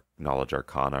sort of knowledge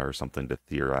arcana or something to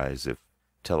theorize if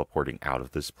teleporting out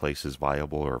of this place is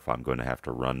viable, or if I'm going to have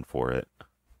to run for it?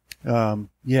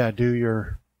 Yeah, do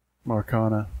your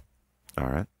arcana. All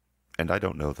right. And I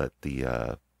don't know that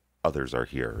the others are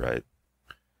here, right?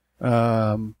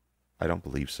 I don't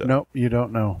believe so. Nope, you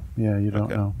don't know. Yeah, you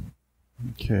don't Okay. know.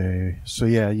 Okay. So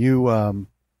yeah, you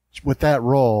with that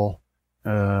roll,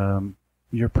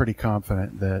 you're pretty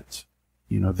confident that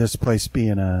this place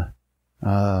being a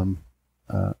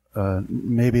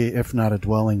maybe if not a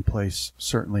dwelling place,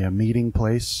 certainly a meeting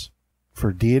place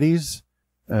for deities.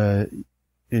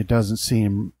 It doesn't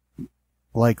seem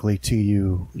likely to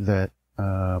you that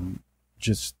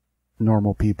just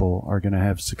normal people are going to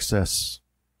have success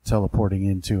teleporting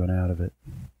into and out of it.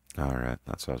 All right.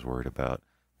 That's what I was worried about.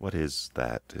 What is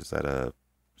that? Is that a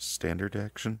standard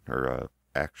action or a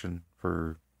action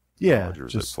for Yeah, knowledge, or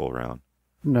is just it full round?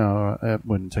 no, it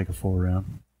wouldn't take a full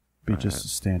round. Be All just right. a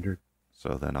standard.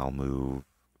 So then I'll move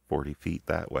 40 feet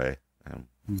that way, and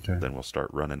Okay. then we'll start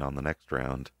running on the next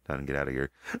round and get out of here.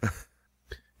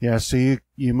 Yeah, so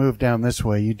you move down this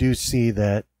way. You do see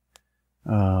that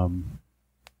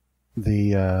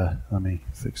let me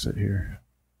fix it here.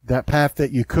 That path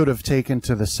that you could have taken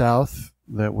to the south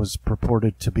that was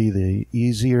purported to be the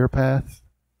easier path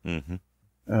Mm-hmm.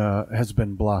 has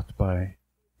been blocked by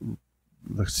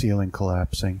the ceiling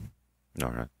collapsing. All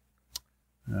right.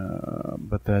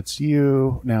 But that's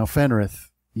you. Now, Fenrith,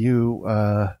 you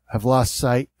have lost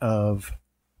sight of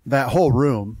that whole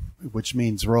room, which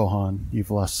means Rohan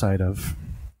you've lost sight of.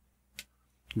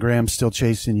 Graham's still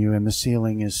chasing you, and the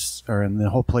ceiling and the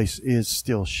whole place is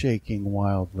still shaking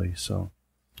wildly. So,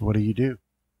 what do you do?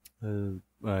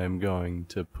 I am going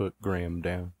to put Graham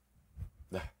down.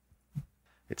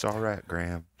 It's all right,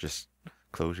 Graham. Just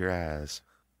close your eyes.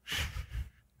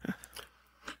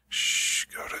 Shh,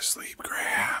 go to sleep,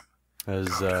 Graham. As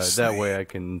Go to that way sleep. I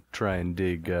can try and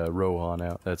dig Rohan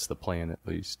out. That's the plan, at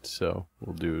least. So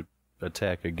we'll do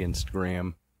attack against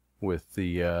Graham with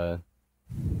the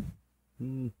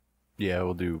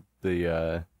we'll do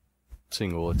the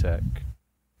single attack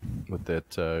with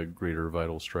that greater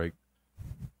vital strike.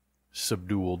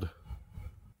 Subdued.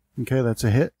 Okay, that's a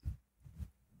hit.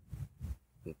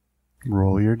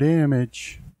 Roll your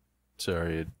damage.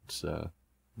 Sorry, it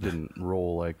didn't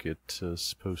roll like it was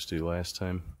supposed to last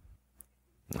time.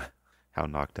 How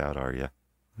knocked out are you?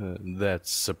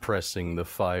 That's suppressing the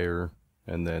fire,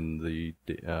 and then the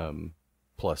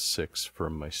 +6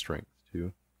 from my strength,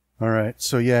 too. All right,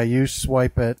 so yeah, you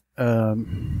swipe at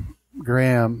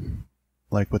Graham,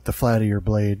 like with the flat of your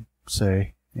blade,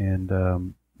 say,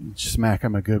 and smack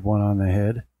him a good one on the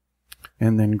head.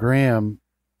 And then Graham,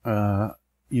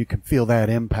 you can feel that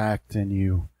impact, and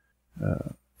you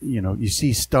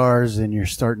see stars, and you're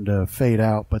starting to fade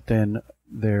out, but then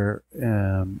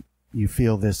you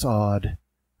feel this odd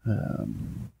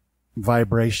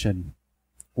vibration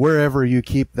wherever you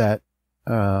keep that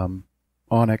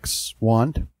onyx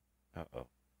wand. Uh-oh.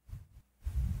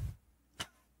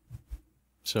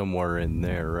 Somewhere in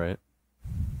there, right?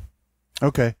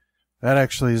 Okay, that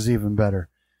actually is even better.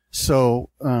 So,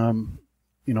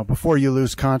 before you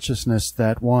lose consciousness,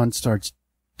 that wand starts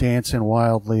dancing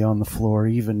wildly on the floor,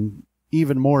 even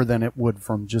more than it would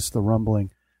from just the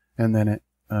rumbling, and then it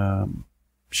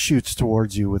shoots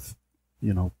towards you with,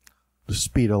 the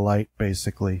speed of light,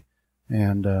 basically,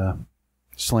 and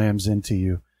slams into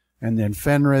you. And then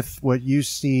Fenrith, what you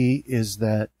see is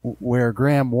that where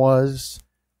Graham was,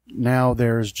 now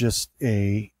there's just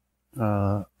a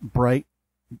bright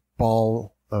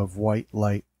ball of white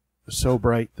light, so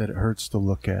bright that it hurts to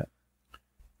look at.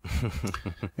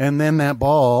 And then that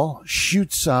ball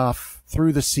shoots off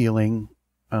through the ceiling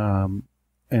and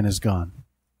is gone.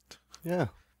 Yeah.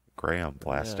 Graham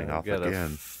blasting off gotta again.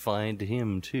 Find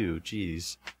him too.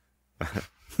 Jeez.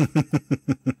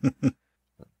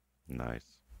 Nice.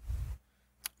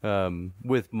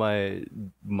 With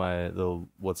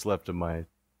what's left of my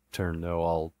turn, though,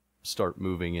 I'll start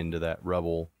moving into that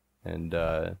rubble and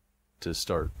to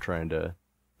start trying to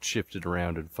shift it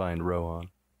around and find Rohan.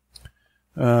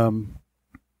 Let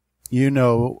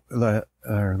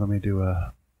me do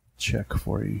a check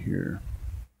for you here.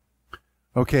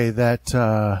 Okay, that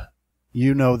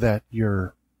that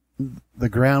the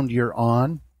ground you're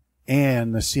on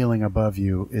and the ceiling above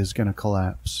you is going to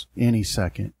collapse any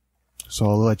second. So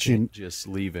I'll let you just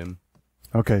leave him.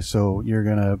 Okay, so you're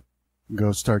going to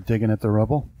go start digging at the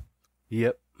rubble?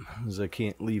 Yep, because I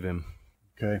can't leave him.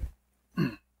 Okay.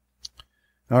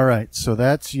 All right, so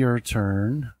that's your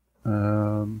turn.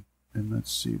 And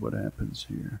let's see what happens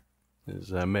here.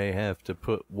 As I may have to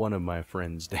put one of my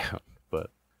friends down, but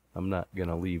I'm not going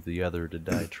to leave the other to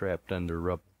die trapped under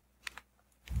rubble.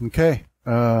 Okay.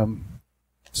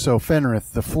 So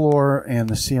Fenrith, the floor and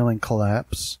the ceiling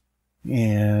collapse,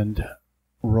 and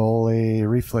roll a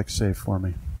reflex save for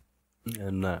me.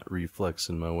 I'm not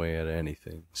reflexing my way out of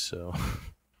anything, so...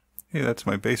 Hey, that's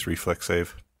my base reflex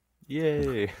save.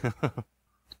 Yay!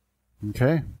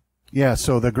 Okay. Yeah,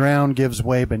 so the ground gives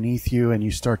way beneath you and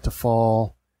you start to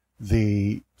fall.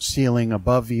 The ceiling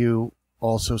above you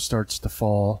also starts to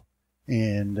fall.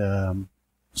 And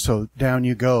so down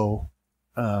you go,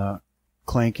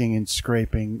 clanking and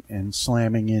scraping and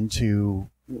slamming into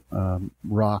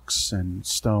rocks and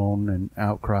stone and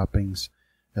outcroppings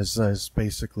as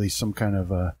basically some kind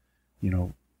of a,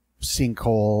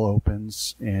 sinkhole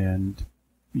opens and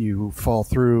you fall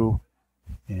through,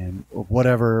 and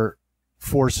whatever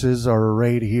forces are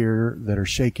arrayed here that are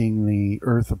shaking the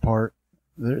earth apart,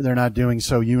 they're not doing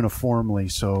so uniformly.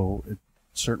 So at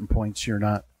certain points you're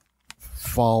not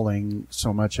falling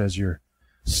so much as you're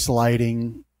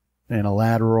sliding in a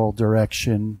lateral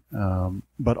direction,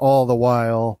 but all the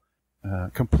while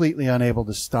completely unable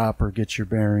to stop or get your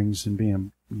bearings and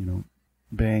being,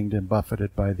 banged and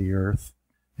buffeted by the earth.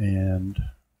 And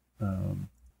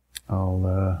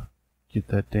I'll get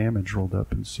that damage rolled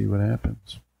up and see what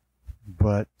happens.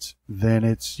 But then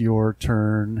it's your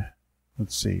turn.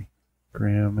 Let's see.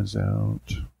 Graham is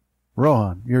out.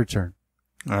 Rohan, your turn.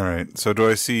 All right. So do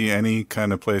I see any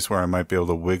kind of place where I might be able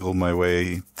to wiggle my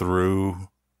way through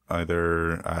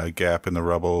either a gap in the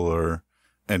rubble or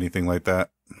anything like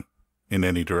that in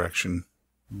any direction?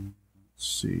 Let's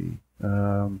see.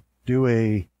 Do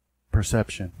a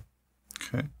perception.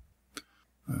 Okay.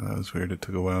 That was weird. It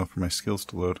took a while for my skills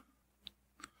to load.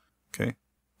 Okay.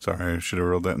 Sorry, I should have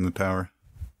rolled that in the tower.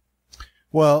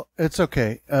 Well, it's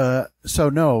okay. So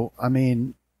no, I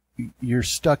mean, you're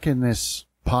stuck in this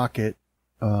pocket,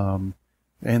 and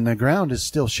the ground is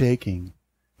still shaking.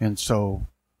 And so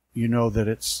you know that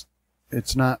it's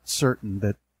not certain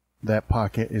that that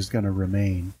pocket is going to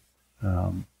remain.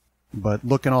 But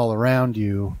looking all around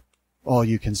you, all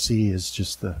you can see is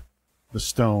just the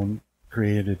stone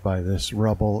created by this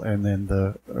rubble and then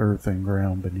the earth and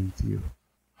ground beneath you.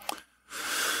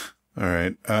 All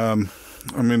right. I'm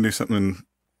going to do something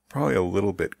probably a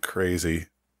little bit crazy.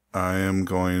 I am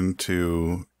going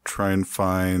to try and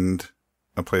find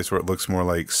a place where it looks more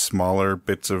like smaller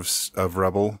bits of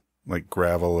rubble, like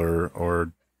gravel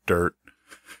or dirt.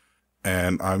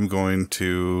 And I'm going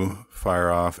to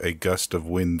fire off a gust of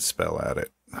wind spell at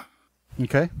it.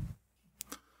 Okay.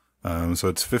 So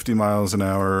it's 50 miles an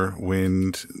hour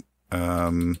wind,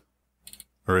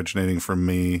 originating from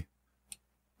me.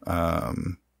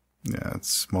 It's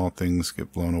small things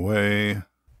get blown away.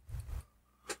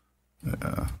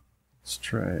 Let's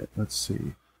try it. Let's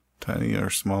see. Tiny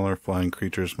or smaller flying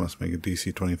creatures must make a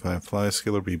DC 25 fly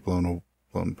skill or be blown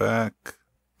back.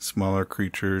 Smaller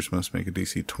creatures must make a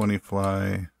DC 20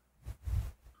 fly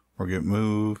or get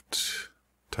moved.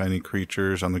 Tiny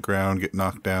creatures on the ground get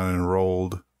knocked down and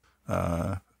rolled.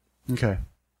 Okay.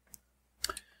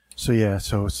 So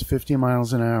it's 50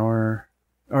 miles an hour.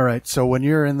 All right, so when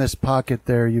you're in this pocket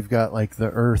there, you've got like the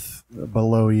earth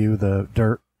below you, the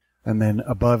dirt, and then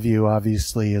above you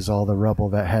obviously is all the rubble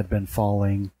that had been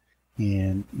falling,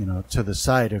 and to the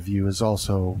side of you is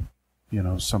also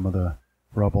some of the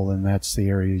rubble, and that's the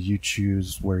area you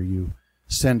choose where you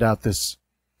send out this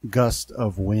gust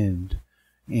of wind,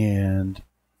 and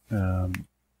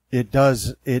it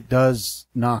does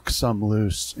knock some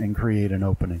loose and create an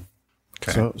opening.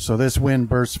 Okay. So this wind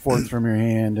bursts forth from your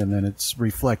hand, and then it's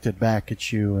reflected back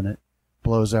at you, and it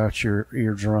blows out your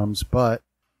eardrums, but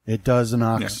it does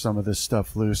knock some of this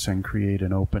stuff loose and create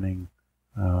an opening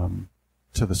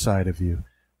to the side of you.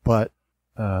 But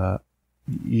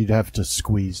you'd have to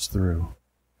squeeze through.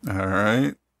 All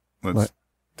right. Let's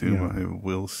do my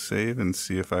will save and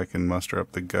see if I can muster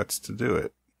up the guts to do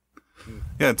it.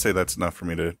 Yeah, I'd say that's enough for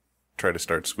me to try to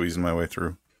start squeezing my way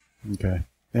through. Okay.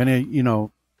 And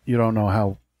you don't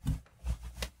know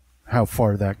how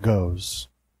far that goes.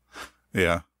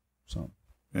 Yeah. So.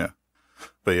 Yeah.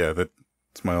 But yeah, that's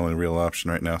my only real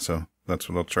option right now, so that's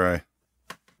what I'll try.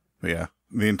 But yeah,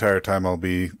 the entire time I'll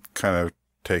be kind of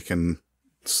taking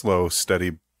slow,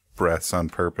 steady breaths on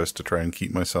purpose to try and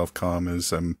keep myself calm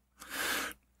as I'm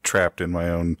trapped in my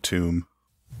own tomb.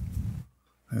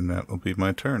 And that will be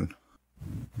my turn.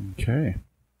 Okay.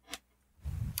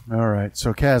 All right.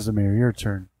 So, Casimir, your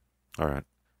turn. All right.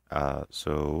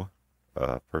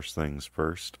 First things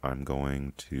first, I'm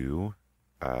going to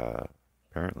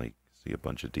apparently see a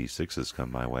bunch of D6s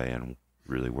come my way and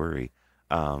really worry.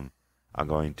 I'm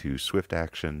going to swift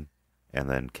action and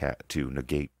then to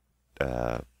negate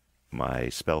my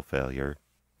spell failure,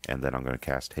 and then I'm going to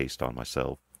cast haste on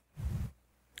myself.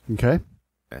 Okay.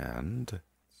 And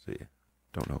let's see,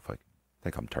 don't know if I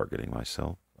think I'm targeting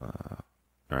myself. All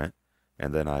right,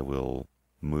 and then I will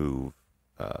move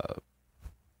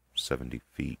 70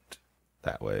 feet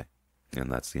that way,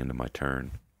 and that's the end of my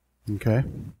turn. Okay.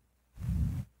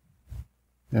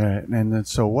 All right, and then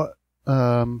so what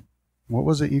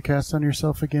was it you cast on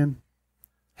yourself again?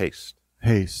 Haste.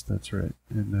 Haste, that's right.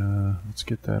 And let's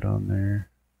get that on there.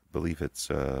 I believe it's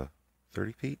 30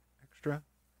 feet extra.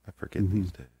 I forget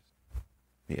these days.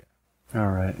 Yeah. All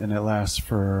right, and it lasts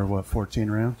for what,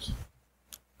 14 rounds?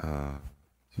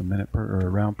 It's a minute per or a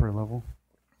round per level.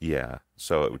 Yeah,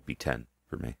 so it would be 10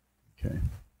 for me. Okay.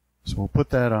 So we'll put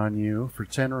that on you for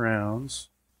 10 rounds.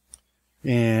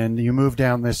 And you move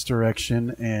down this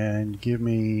direction and give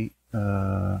me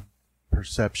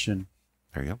perception.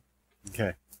 There you go.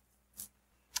 Okay.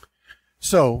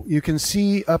 So you can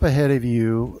see up ahead of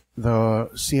you, the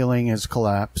ceiling has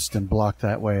collapsed and blocked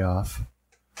that way off.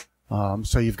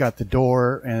 So you've got the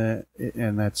door,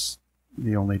 and that's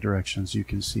the only directions you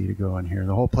can see to go in here.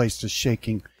 The whole place is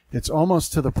shaking. It's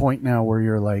almost to the point now where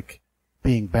you're like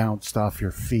being bounced off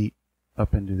your feet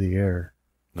up into the air.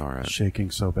 All right. Shaking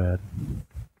so bad.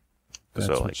 That's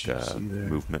so what like you see there.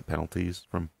 movement penalties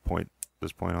from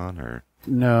this point on, or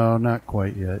No, not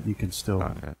quite yet. You can still.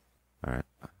 not yet? All right.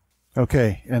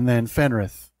 Okay, and then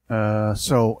Fenrith.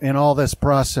 So in all this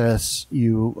process,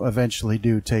 you eventually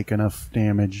do take enough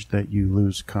damage that you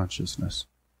lose consciousness.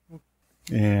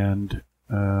 And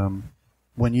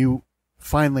when you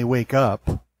finally wake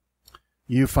up,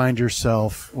 you find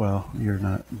yourself, well, you're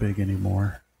not big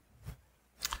anymore.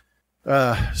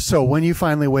 So when you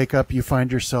finally wake up, you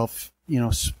find yourself,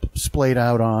 splayed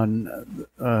out on,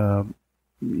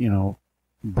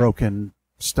 broken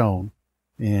stone.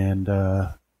 And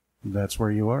that's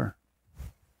where you are.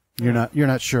 You're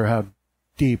not sure how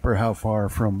deep or how far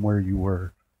from where you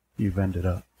were you've ended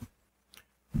up.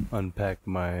 Unpack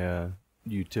my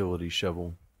utility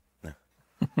shovel.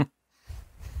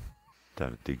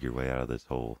 Time to dig your way out of this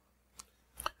hole.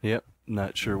 Yep.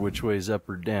 Not sure which way's up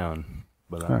or down,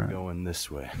 but I'm going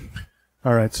this way.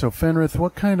 All right, so Fenrith,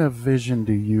 what kind of vision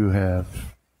do you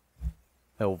have?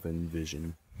 Elven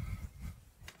vision.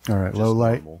 All right, Just low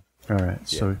light. normal. All right,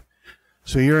 Yeah.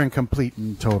 so you're in complete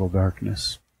and total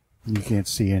darkness. You can't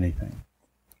see anything.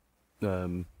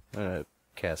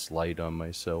 Cast light on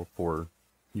myself or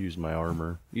use my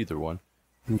armor. Either one.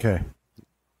 Okay.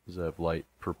 Because I have light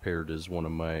prepared as one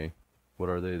of my, what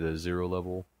are they, the 0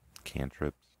 level?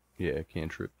 Cantrips. Yeah,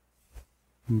 cantrip.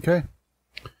 Okay.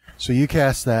 So you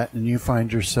cast that, and you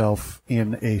find yourself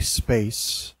in a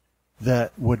space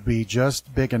that would be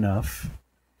just big enough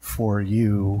for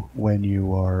you when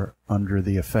you are under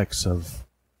the effects of,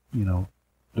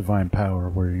 divine power,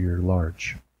 where you're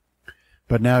large.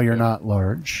 But now you're not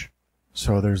large,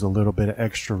 so there's a little bit of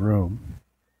extra room.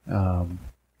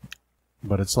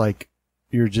 But it's like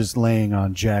you're just laying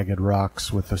on jagged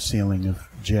rocks with a ceiling of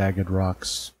jagged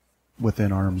rocks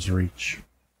within arm's reach.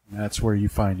 That's where you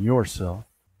find yourself.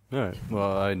 All right.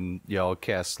 Well, I'll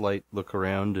cast light, look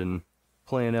around, and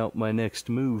plan out my next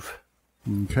move.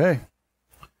 Okay.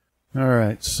 All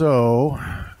right. So,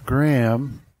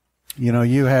 Graham,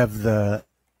 you have the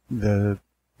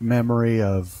memory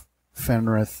of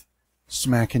Fenrith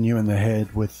smacking you in the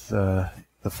head with the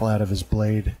flat of his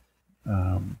blade,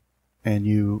 and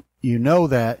you know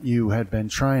that you had been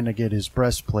trying to get his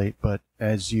breastplate, but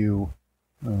as you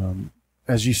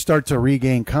start to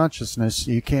regain consciousness,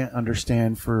 you can't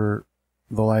understand for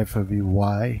the life of you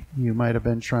why you might have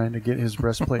been trying to get his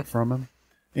breastplate from him.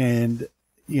 And,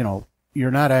 you don't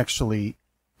actually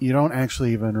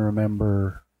even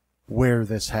remember where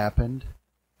this happened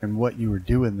and what you were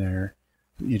doing there.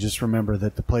 You just remember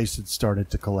that the place had started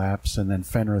to collapse, and then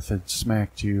Fenrith had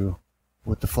smacked you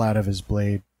with the flat of his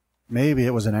blade. Maybe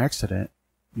it was an accident.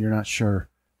 You're not sure.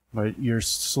 But you're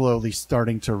slowly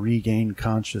starting to regain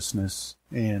consciousness,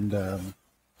 and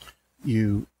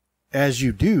as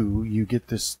you do, you get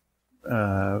this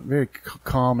very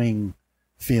calming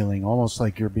feeling, almost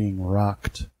like you're being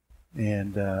rocked,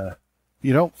 and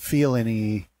you don't feel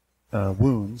any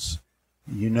wounds.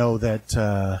 You know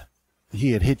that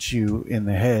he had hit you in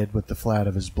the head with the flat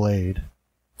of his blade,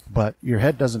 but your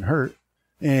head doesn't hurt,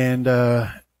 and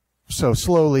so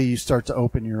slowly you start to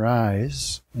open your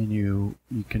eyes, and you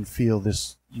can feel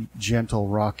this gentle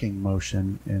rocking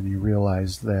motion, and you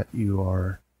realize that you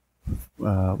are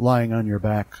lying on your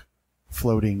back,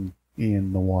 floating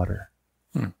in the water.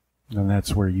 And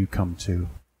that's where you come to.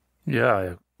 Yeah,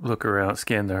 I look around,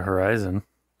 scan the horizon.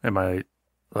 Am I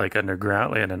like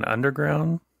underground, in an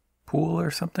underground pool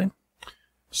or something?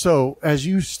 So as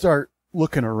you start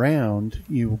looking around,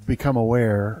 you become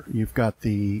aware you've got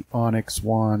the onyx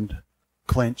wand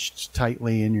clenched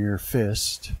tightly in your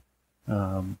fist.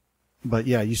 But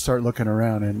yeah, you start looking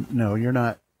around, and no, you're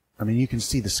not. I mean, you can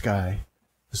see the sky.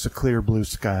 It's a clear blue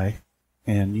sky,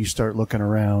 and you start looking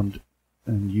around,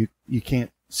 and you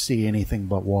can't see anything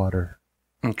but water.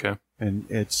 Okay. And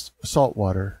it's salt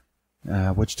water,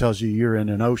 which tells you you're in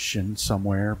an ocean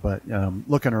somewhere, but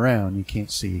looking around, you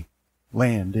can't see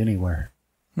land anywhere.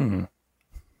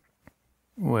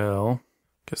 Well,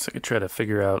 guess I could try to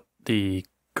figure out the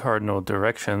cardinal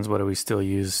directions. What do we still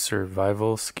use?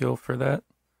 Survival skill for that?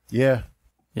 Yeah.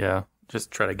 Yeah,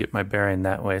 just try to get my bearing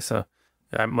that way. So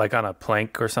I'm like on a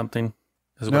plank or something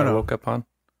is what No, I no. woke up on?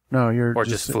 No, you're Or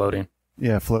just floating?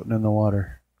 Yeah, floating in the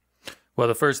water. Well,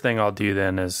 the first thing I'll do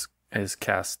then is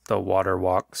cast the water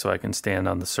walk so I can stand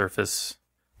on the surface.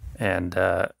 And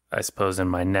I suppose in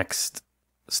my next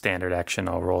standard action,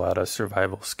 I'll roll out a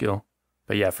survival skill.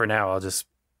 But yeah, for now, I'll just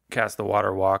cast the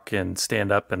water walk and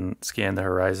stand up and scan the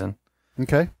horizon.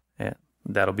 Okay. And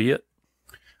that'll be it.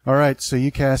 All right, so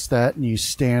you cast that and you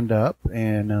stand up,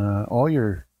 and all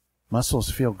your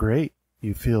muscles feel great.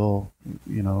 You feel,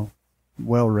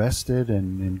 well rested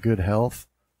and in good health,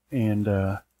 and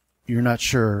you're not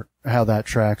sure how that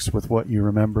tracks with what you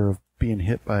remember of being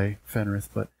hit by Fenrith,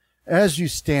 but as you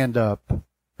stand up,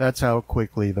 that's how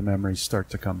quickly the memories start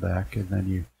to come back, and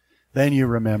then you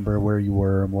remember where you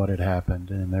were and what had happened,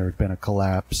 and there had been a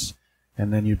collapse,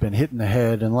 and then you'd been hit in the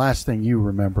head, and last thing you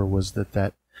remember was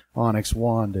that onyx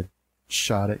wand had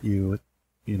shot at you with,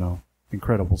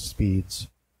 incredible speeds.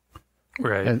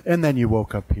 Right. And then you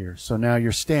woke up here. So now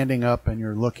you're standing up and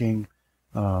you're looking,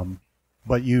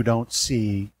 but you don't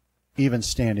see, even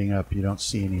standing up, you don't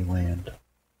see any land.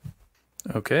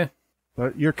 Okay.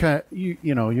 But you're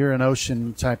you're an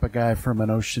ocean type of guy from an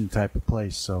ocean type of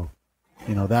place. So,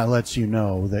 that lets you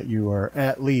know that you are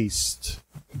at least,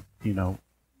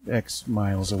 X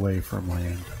miles away from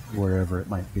land, wherever it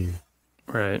might be.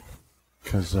 Right.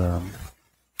 Because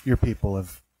your people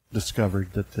have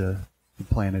discovered that the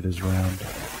planet is round.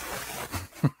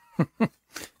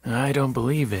 I don't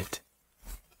believe it.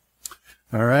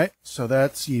 All right, so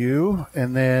that's you.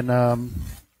 And then,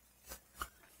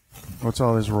 what's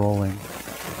all this rolling?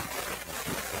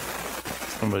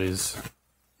 Somebody's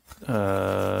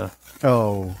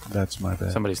Oh, that's my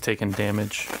bad. somebody's taking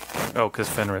damage. Oh, because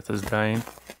Fenrith is dying.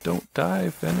 Don't die,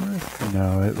 Fenrith.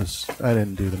 No, I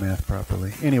didn't do the math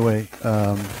properly. Anyway,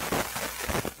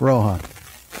 Rohan.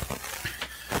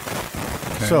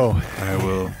 Okay. So, I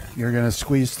will. you're going to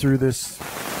squeeze through this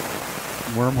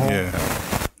wormhole?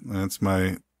 Yeah, that's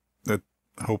my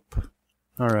hope.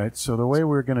 All right, so the way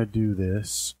we're going to do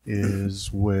this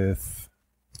is with,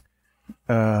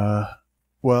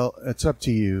 well, it's up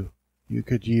to you. You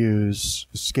could use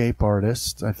Escape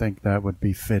Artist. I think that would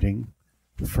be fitting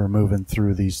for moving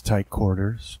through these tight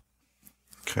quarters.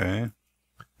 Okay.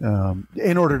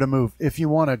 In order to move, if you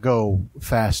want to go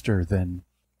faster than,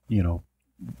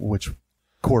 which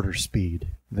quarter speed,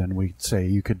 then we'd say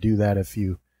you could do that if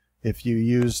you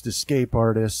used Escape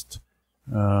Artist,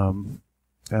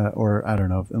 or I don't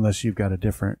know, unless you've got a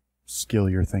different skill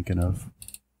you're thinking of.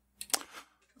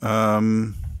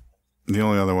 The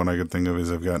only other one I could think of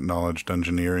is I've got Knowledge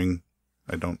Dungeoneering.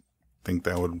 I don't think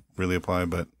that would really apply,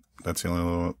 but that's the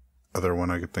only other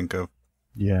one I could think of.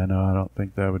 Yeah, no, I don't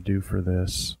think that would do for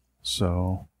this.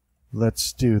 So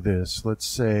let's do this. Let's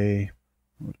say,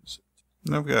 what is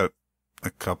it? I've got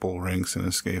a couple ranks in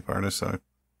Escape Artist, so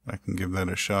I can give that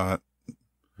a shot.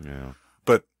 Yeah.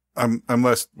 But I'm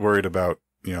less worried about,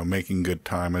 making good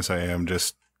time as I am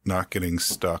just not getting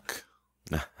stuck.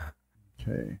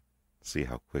 Okay. See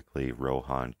how quickly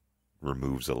Rohan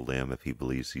removes a limb if he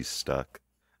believes he's stuck.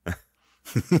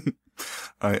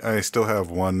 I still have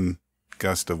one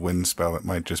gust of wind spell that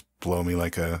might just blow me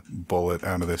like a bullet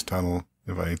out of this tunnel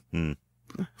if I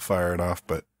fire it off,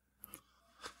 but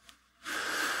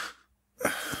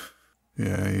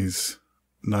yeah, he's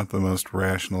not the most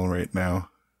rational right now.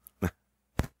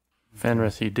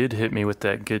 Fenrith, you did hit me with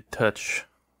that good touch.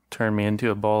 Turned me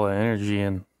into a ball of energy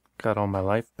and got all my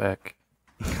life back.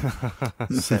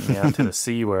 Sent me out to the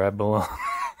sea where I belong.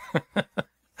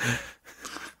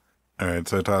 Alright,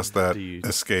 so I tossed that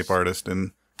Escape Artist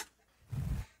in.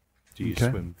 Do you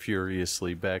Okay. swim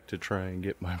furiously back to try and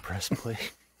get my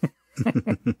breastplate?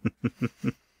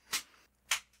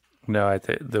 No,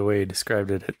 the way you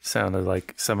described it, it sounded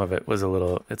like some of it was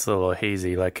it's a little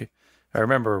hazy. Like, I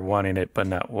remember wanting it, but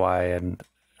not why, and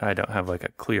I don't have like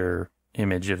a clear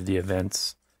image of the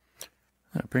events.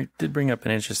 It did bring up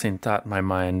an interesting thought in my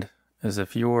mind, as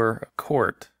if you're a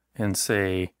court in,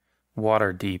 say,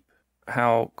 Waterdeep,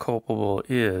 how culpable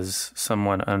is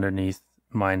someone underneath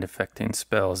mind-affecting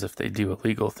spells if they do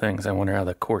illegal things? I wonder how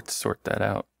the courts sort that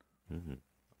out. Mm-hmm.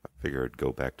 I figure I'd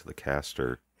go back to the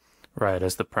caster. Right,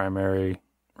 as the primary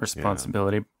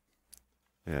responsibility.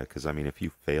 Yeah, because, if you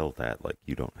fail that,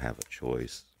 you don't have a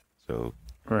choice. So,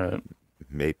 Right.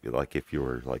 maybe, if you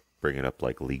were, bringing up,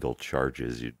 legal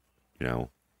charges,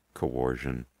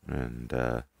 coercion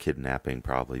and kidnapping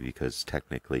probably, because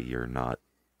technically you're not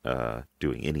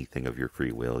doing anything of your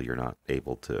free will. You're not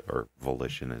able to, or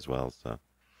volition as well, so,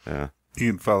 yeah.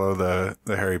 You can follow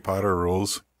the Harry Potter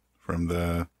rules from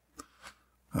the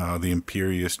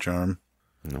Imperious Charm.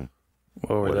 No. What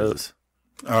were What is those?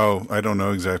 Oh, I don't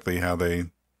know exactly how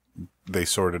they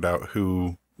sorted out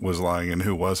who was lying and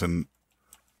who wasn't.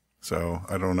 So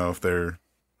I don't know if there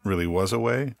really was a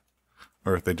way,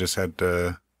 or if they just had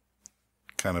to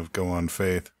kind of go on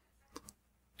faith.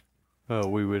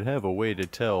 We would have a way to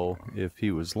tell if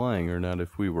he was lying or not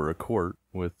if we were a court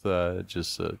with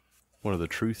just one of the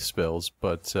truth spells.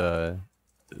 But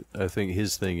I think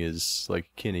his thing is,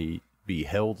 can he be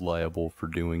held liable for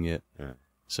doing it? Yeah.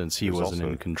 Since he wasn't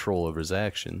in control of his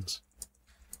actions.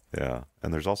 Yeah,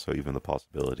 and there's also even the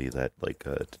possibility that,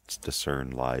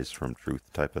 discern lies from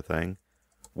truth type of thing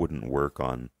wouldn't work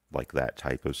on, that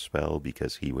type of spell,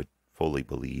 because he would fully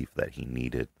believe that he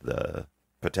needed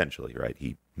potentially, right?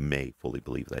 He may fully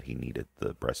believe that he needed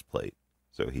the breastplate.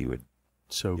 So he would...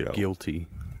 So guilty.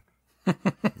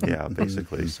 Yeah,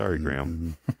 basically. Sorry,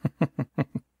 Graham.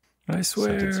 I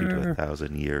swear. Sentence you to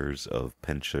 1,000 years of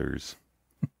pinchers.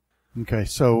 Okay,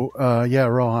 so,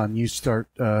 Rohan, you start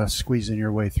squeezing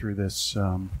your way through this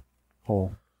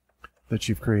hole that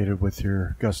you've created with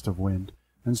your gust of wind.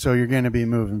 And so you're going to be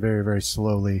moving very, very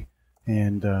slowly,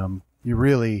 and you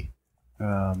really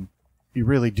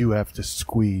do have to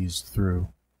squeeze through.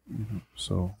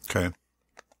 So Okay.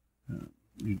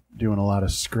 you're doing a lot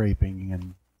of scraping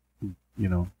and,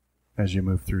 as you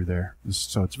move through there.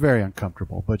 So it's very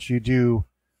uncomfortable, but you do,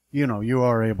 you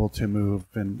are able to move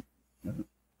and...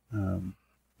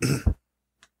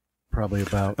 probably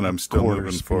about And I'm still quarter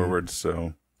moving speed. forward,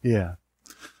 so... Yeah.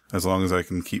 as long as I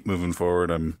can keep moving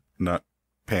forward, I'm not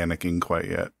panicking quite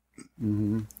yet.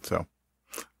 Mm-hmm. So,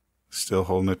 still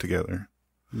holding it together.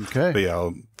 Okay. But yeah,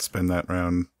 I'll spend that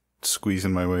round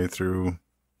squeezing my way through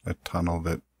a tunnel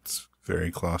that's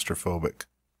very claustrophobic.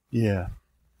 Yeah.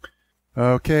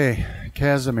 Okay,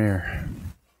 Casimir,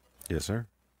 Yes, sir.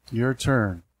 your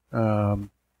turn.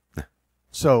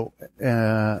 So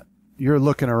you're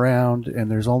looking around,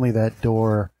 and there's only that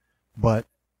door, but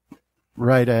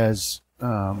right as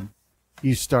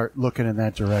you start looking in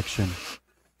that direction,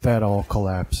 that all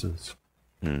collapses.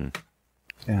 Mm.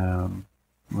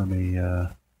 Let me,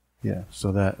 yeah.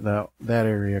 So that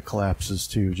area collapses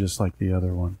too, just like the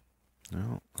other one.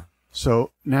 No.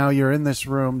 So now you're in this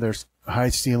room. There's high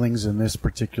ceilings in this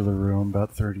particular room,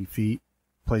 about 30 feet.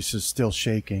 Place is still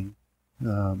shaking.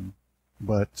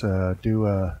 But do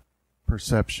a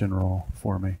perception roll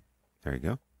for me. There you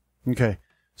go. Okay.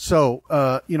 So,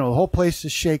 the whole place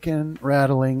is shaking,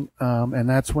 rattling, and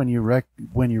that's when you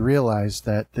realize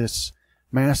that this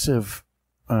massive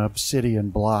obsidian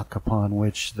block upon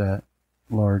which that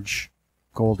large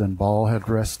golden ball had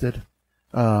rested,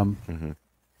 Mm-hmm.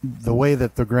 the way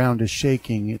that the ground is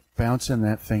shaking, it bouncing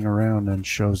that thing around and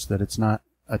shows that it's not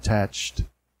attached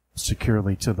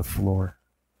securely to the floor.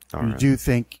 All You right. do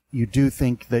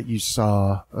think that you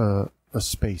saw a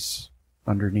space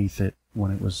underneath it when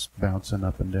it was bouncing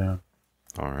up and down.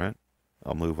 All right.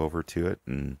 I'll move over to it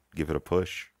and give it a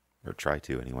push, or try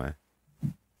to anyway.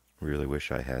 Really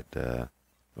wish I had,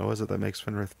 what was it that makes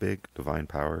Fenrith big? Divine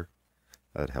power?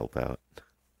 That'd help out.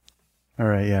 All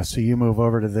right, yeah. So you move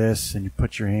over to this and you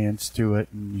put your hands to it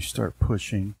and you start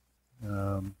pushing.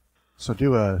 So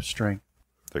do a strength.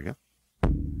 There you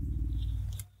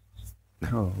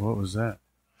Oh, what was that?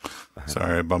 go.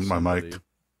 Sorry, I bumped my mic. Somebody-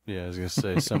 Yeah, I was gonna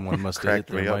say someone must have hit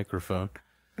Cracked me their up. microphone.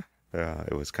 Yeah,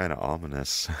 it was kind of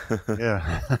ominous.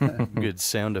 Yeah. Good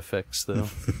sound effects though.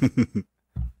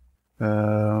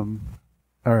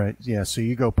 All right, yeah. So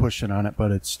you go pushing on it,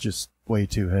 but it's just way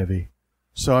too heavy.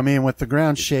 So I mean, with the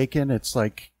ground shaking, it's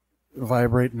like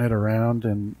vibrating it around,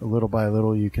 and little by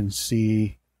little, you can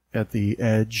see at the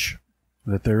edge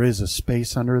that there is a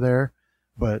space under there,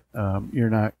 but you're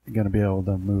not going to be able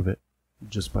to move it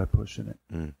just by pushing it.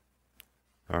 Mm.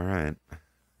 All right.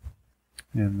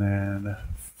 And then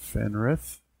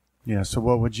Fenrith. Yeah, so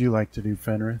what would you like to do,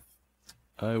 Fenrith?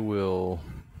 I will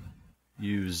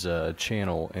use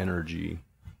channel energy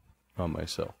on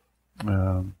myself.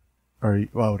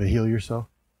 To heal yourself?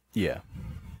 Yeah.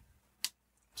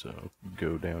 So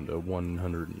go down to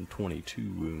 122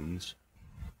 wounds.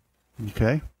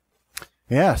 Okay.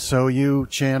 Yeah, so you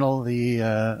channel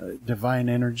the divine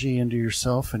energy into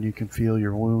yourself, and you can feel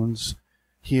your wounds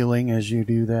healing as you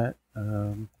do that.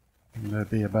 And that'd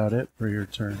be about it for your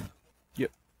turn.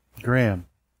 Yep. Graham.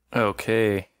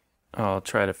 Okay. I'll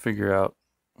try to figure out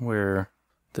where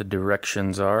the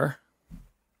directions are.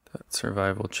 That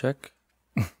survival check.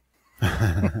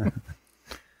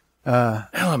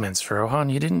 Elements, Rohan,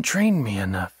 you didn't train me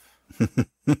enough.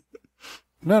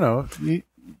 No,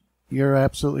 you're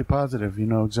absolutely positive. You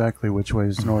know exactly which way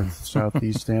is north, south,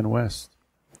 east, and west.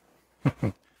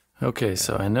 Okay,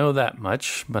 so I know that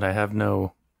much, but I have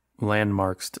no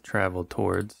landmarks to travel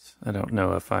towards. I don't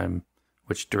know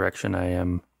which direction I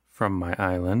am from my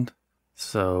island.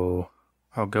 So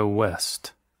I'll go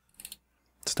west.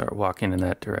 Start walking in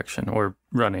that direction, or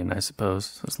running, I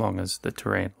suppose, as long as the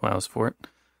terrain allows for it.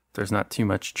 There's not too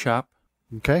much chop.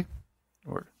 Okay.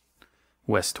 Or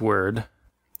westward.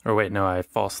 Or wait, no, I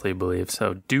falsely believe,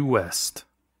 so due west.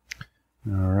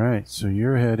 All right, so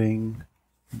you're heading...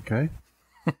 Okay.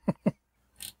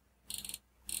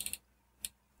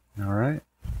 All right.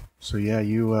 So yeah,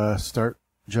 you start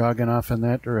jogging off in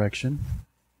that direction.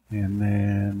 And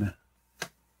then...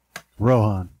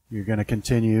 Rohan, you're going to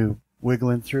continue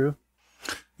wiggling through?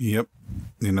 Yep.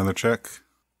 Need another check?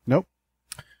 Nope.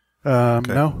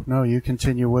 Okay. No, you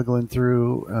continue wiggling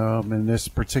through. And this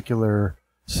particular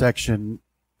section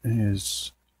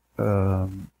is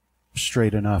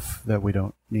straight enough that we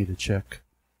don't need a check.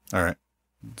 All right.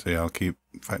 So yeah, I'll keep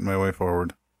fighting my way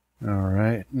forward. All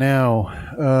right.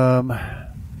 Now,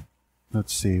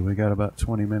 let's see. We got about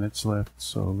 20 minutes left,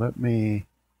 so let's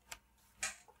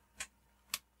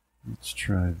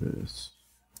try this.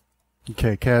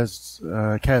 Okay,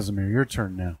 Casimir, your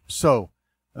turn now. So,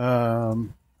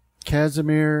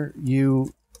 Casimir,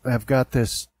 you have got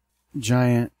this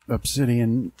giant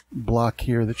obsidian block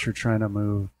here that you're trying to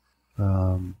move,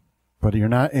 but you're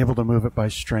not able to move it by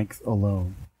strength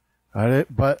alone.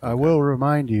 But I will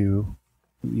remind you,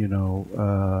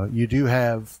 you do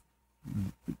have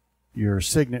your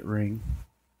signet ring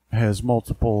has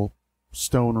multiple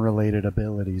stone-related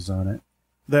abilities on it.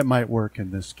 that might work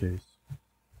in this case.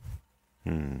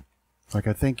 Like,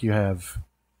 I think you have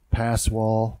pass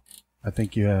wall. I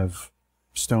think you have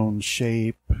stone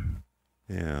shape.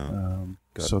 Yeah.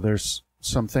 So there's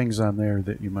some things on there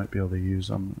that you might be able to use.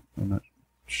 I'm not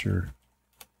sure.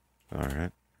 All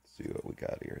right. Let's see what we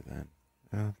got here then.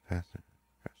 Faster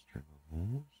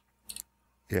walls.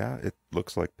 Yeah, it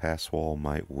looks like pass wall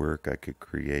might work. I could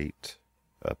create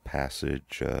a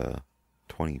passage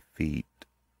 20 feet,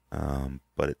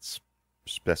 but it's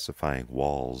specifying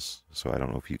walls, so I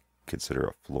don't know if you consider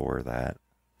a floor that.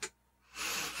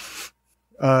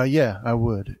 Yeah, I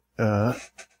would.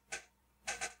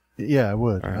 Yeah, I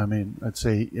would. Right. I mean, I'd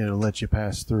say it'll let you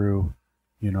pass through,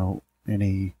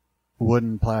 any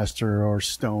wooden, plaster, or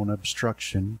stone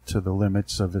obstruction to the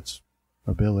limits of its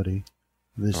ability.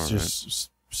 This All just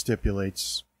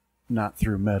stipulates not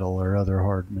through metal or other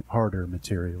harder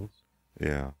materials.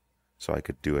 Yeah. So I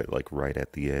could do it like right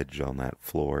at the edge on that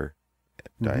floor,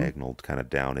 diagonal kind of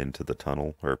down into the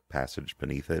tunnel or passage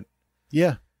beneath it.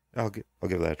 Yeah. I'll give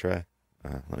that a try.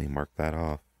 Let me mark that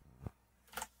off.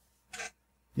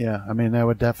 Yeah, I mean, that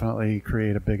would definitely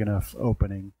create a big enough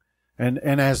opening. And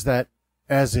as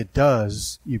it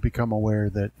does, you become aware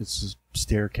that it's a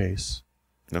staircase.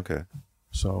 Okay.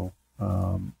 So,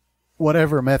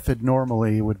 whatever method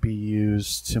normally would be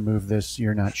used to move this,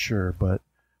 you're not sure. But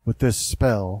with this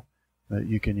spell, that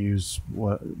you can use,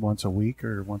 once a week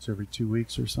or once every 2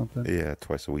 weeks or something? Yeah,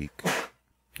 twice a week.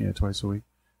 Yeah, twice a week.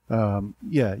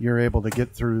 Yeah, you're able to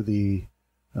get through the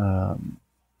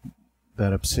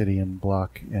that obsidian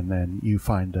block, and then you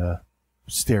find a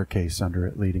staircase under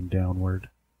it leading downward.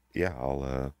 Yeah,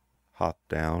 I'll hop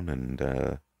down and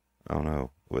I don't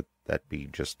know, would that be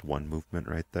just one movement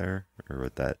right there, or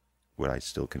would I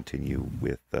still continue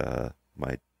with the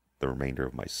remainder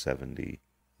of my 70?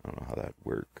 I don't know how that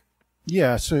work.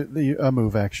 Yeah, so a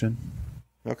move action.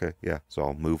 Okay, yeah. So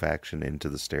I'll move action into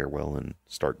the stairwell and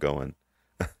start going.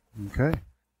 Okay.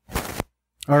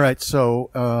 All right, so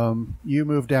you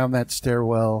move down that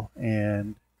stairwell,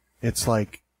 and it's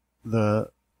like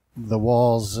the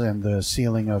walls and the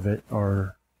ceiling of it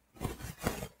are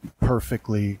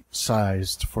perfectly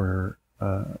sized for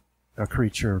a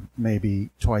creature maybe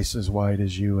twice as wide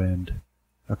as you and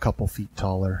a couple feet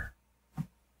taller.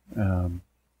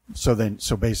 So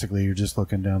basically you're just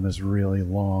looking down this really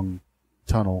long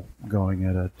tunnel going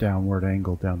at a downward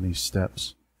angle down these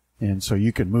steps. And so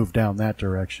you can move down that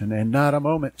direction, and not a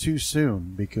moment too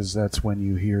soon, because that's when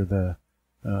you hear the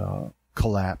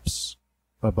collapse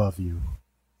above you.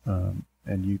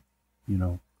 And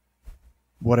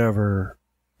whatever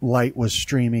light was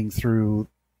streaming through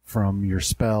from your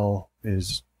spell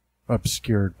is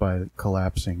obscured by the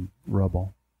collapsing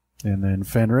rubble. And then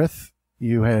Fenrith,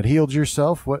 you had healed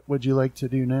yourself. What would you like to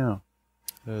do now?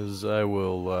 As I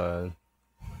will,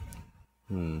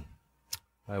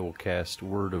 I will cast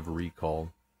Word of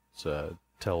Recall. It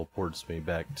teleports me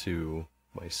back to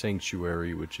my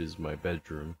sanctuary, which is my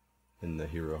bedroom in the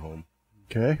hero home.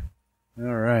 Okay.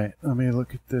 All right. Let me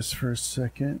look at this for a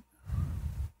second.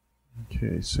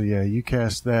 Okay, so yeah, you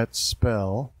cast that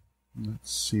spell.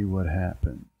 Let's see what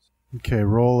happens. Okay,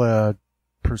 roll a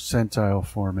percentile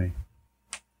for me.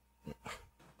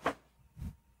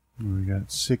 We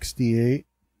got 68.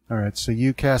 All right, so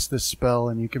you cast this spell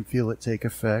and you can feel it take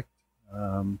effect.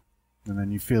 And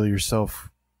then you feel yourself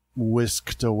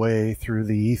whisked away through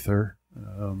the ether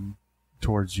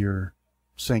towards your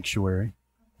sanctuary.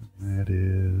 That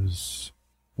is...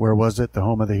 Where was it? The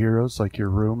home of the heroes? Like your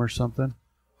room or something?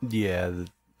 Yeah,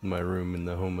 my room in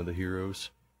the home of the heroes.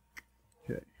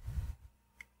 Okay.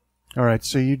 All right,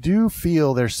 so you do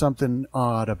feel there's something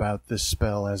odd about this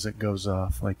spell as it goes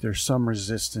off. Like there's some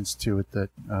resistance to it that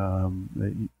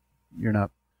that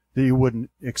you wouldn't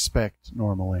expect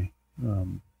normally.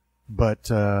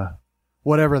 But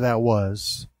whatever that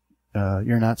was,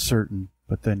 you're not certain.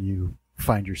 But then you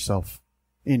find yourself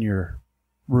in your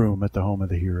room at the home of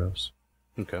the heroes.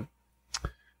 Okay.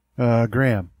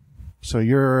 Graham, so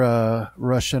you're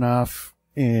rushing off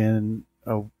in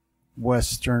a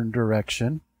western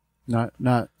direction,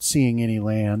 not seeing any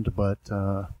land, but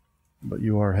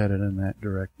you are headed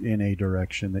in a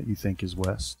direction that you think is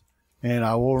west. And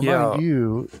I will remind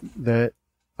you that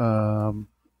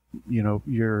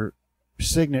your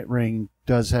signet ring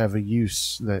does have a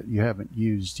use that you haven't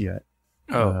used yet.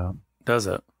 Oh, does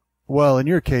it? Well, in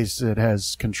your case, it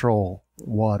has control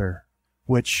water,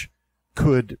 which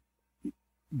could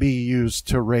be used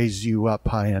to raise you up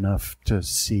high enough to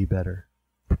see better.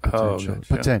 Potentially.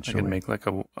 I can make like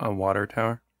a water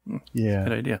tower. Yeah.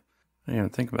 Good idea. I didn't even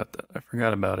think about that. I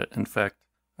forgot about it. In fact,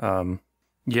 I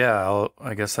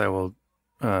guess I will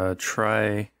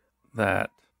try that.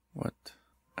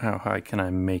 How high can I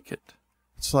make it?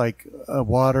 It's like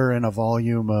water in a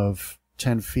volume of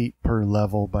 10 feet per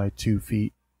level by 2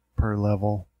 feet per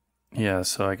level. Yeah,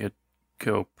 so I could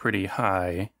go pretty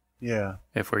high. Yeah.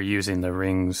 If we're using the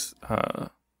rings,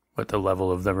 with the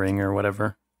level of the ring or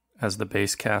whatever as the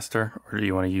base caster, or do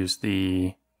you want to use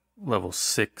the level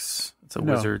 6? It's a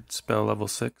wizard spell level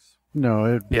 6. No,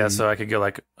 it'd be... Yeah, so I could go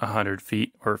like 100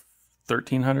 feet or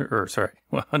 1,300, or sorry,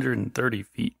 130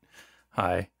 feet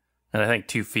high. And I think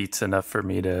 2 feet's enough for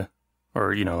me to,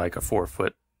 or, like a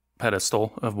 4-foot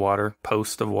pedestal of water,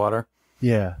 post of water.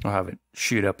 Yeah. I'll have it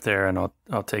shoot up there and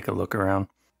I'll take a look around.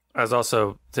 I was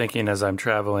also thinking as I'm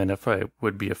traveling if I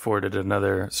would be afforded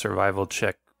another survival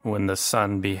check when the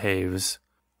sun behaves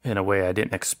in a way I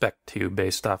didn't expect to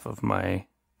based off of my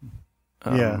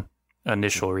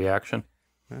initial reaction.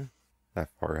 That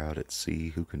far out at sea,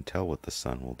 who can tell what the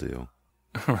sun will do?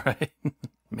 Right?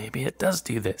 Maybe it does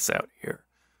do this out here.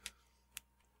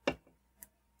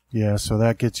 Yeah, so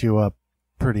that gets you up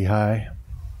pretty high.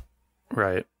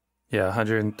 Right. Yeah,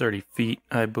 130 feet,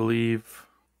 I believe.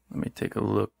 Let me take a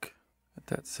look at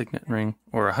that signet ring.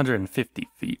 Or 150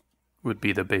 feet would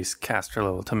be the base caster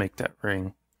level to make that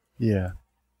ring. Yeah.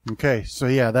 Okay, so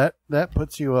yeah, that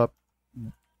puts you up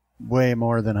way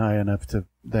more than high enough to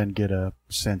then get a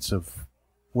sense of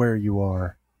where you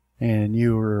are. And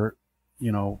you were,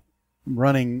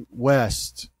 running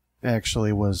west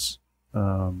actually was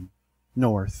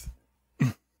north.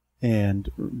 And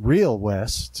real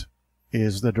west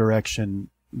is the direction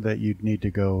that you'd need to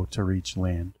go to reach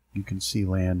land. You can see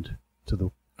land to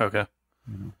the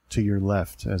to your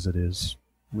left as it is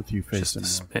with you facing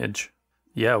just a north. smidge.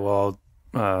 Yeah, well,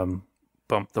 I'll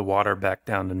bump the water back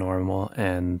down to normal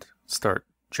and start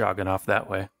jogging off that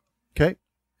way. Okay.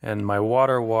 And my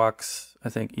water walks, I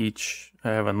think I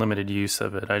have unlimited use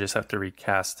of it. I just have to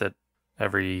recast it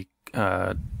every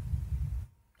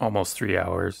almost 3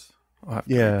 hours. I'll have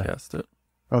to recast it.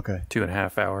 Okay.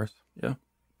 2.5 hours. Yeah.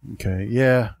 Okay.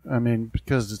 Yeah. I mean,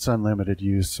 because it's unlimited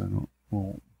use, I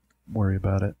won't worry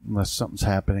about it unless something's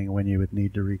happening when you would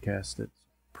need to recast it.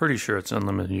 Pretty sure it's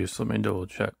unlimited use. Let me double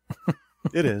check.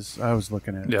 It is. I was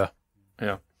looking at it. Yeah.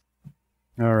 Yeah.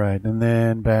 All right. And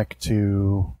then back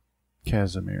to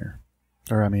Casimir.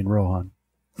 Rohan.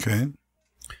 Okay.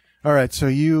 All right. So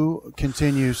you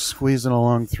continue squeezing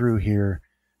along through here.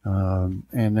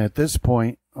 And at this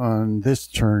point on this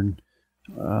turn,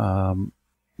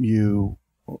 you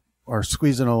are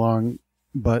squeezing along,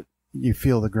 but you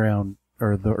feel the ground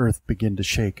or the earth begin to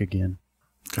shake again.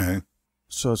 Okay.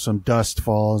 So some dust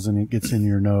falls and it gets in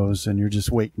your nose, and you're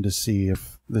just waiting to see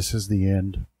if this is the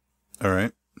end. All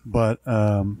right. But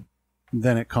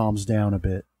then it calms down a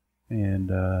bit,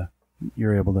 and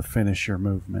you're able to finish your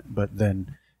movement.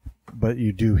 But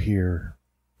you do hear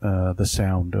the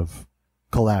sound of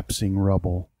collapsing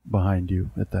rubble behind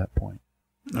you at that point.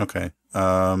 Okay.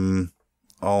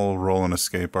 I'll roll an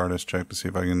escape artist check to see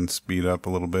if I can speed up a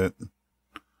little bit.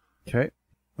 Okay.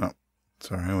 Oh,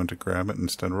 sorry. I went to grab it and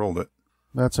instead rolled it.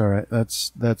 That's all right.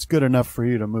 That's good enough for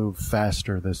you to move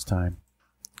faster this time.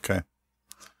 Okay.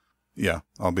 Yeah,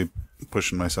 I'll be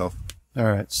pushing myself. All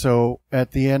right. So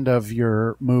at the end of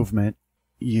your movement,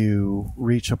 you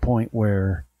reach a point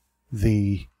where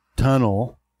the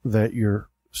tunnel that you're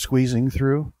squeezing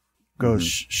through goes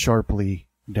sharply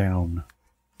down.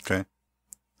 Okay.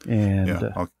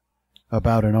 And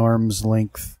about an arm's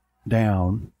length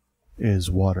down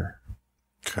is water.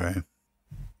 Okay.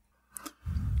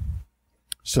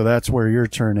 So that's where your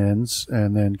turn ends.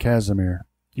 And then Casimir,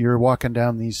 you're walking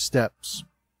down these steps.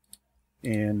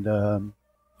 And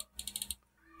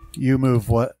you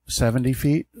move, 70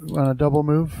 feet on a double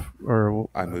move? Or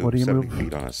I move what do you 70 move?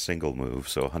 feet on a single move,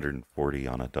 so 140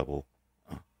 on a double.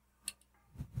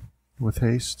 With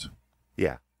haste?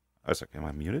 Yeah. I was like, am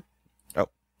I muted? Oh,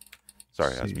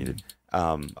 sorry, I was muted.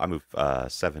 I move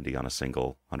 70 on a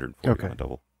single, 140 on a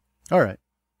double. All right.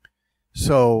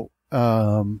 So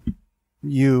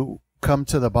you come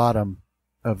to the bottom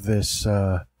of this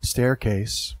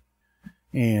staircase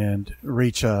and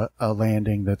reach a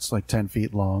landing that's like 10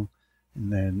 feet long.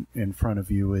 And then in front of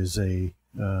you is a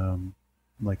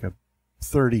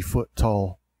 30-foot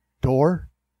tall door.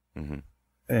 Mm-hmm.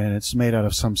 And it's made out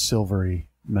of some silvery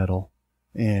metal.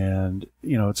 And,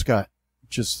 it's got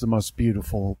just the most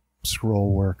beautiful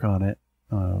scroll work on it.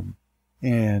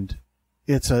 And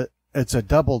it's a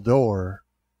double door,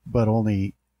 but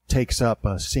only takes up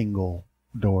a single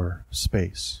door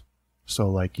space. So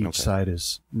like each side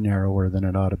is narrower than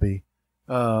it ought to be.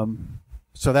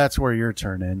 So that's where your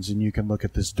turn ends, and you can look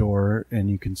at this door and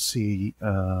you can see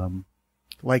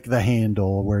like the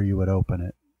handle where you would open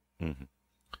it. Mm-hmm.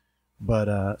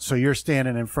 But so you're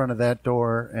standing in front of that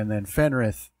door, and then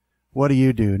Fenrith, what do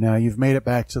you do? Now you've made it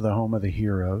back to the home of the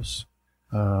heroes.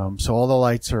 So all the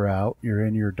lights are out. You're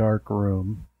in your dark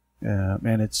room,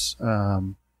 and it's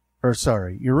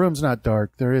your room's not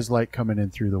dark. There is light coming in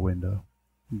through the window.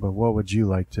 But what would you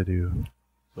like to do?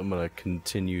 I'm gonna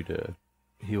continue to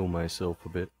heal myself a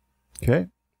bit. Okay.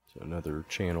 So another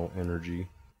channel energy,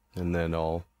 and then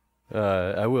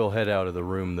I will head out of the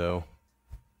room though.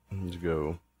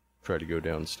 And try to go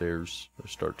downstairs, or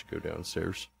start to go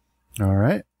downstairs. All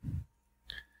right.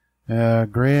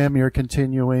 Graham, you're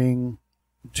continuing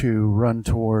to run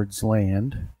towards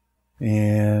land,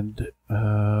 and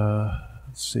let's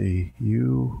see.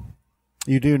 You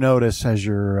do notice as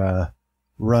you're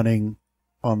running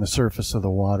on the surface of the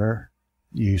water,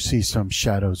 you see some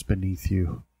shadows beneath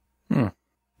you,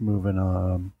 moving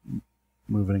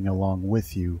along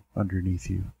with you, underneath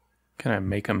you. Can I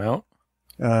make them out?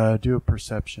 Do a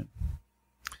perception.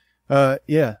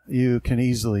 Yeah, you can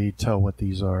easily tell what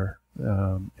these are,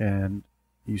 and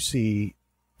you see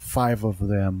 5 of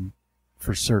them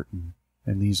for certain,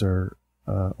 and these are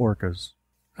orcas.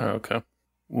 Oh, okay.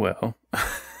 Well,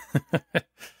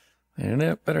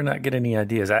 it better not get any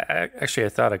ideas. I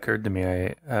thought occurred to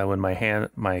me. When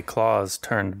my claws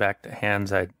turned back to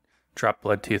hands, I dropped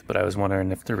Bloodtooth, but I was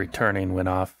wondering if the returning went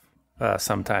off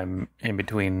sometime in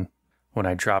between when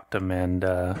I dropped them and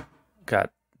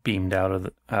got beamed out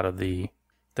of the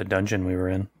dungeon we were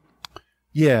in.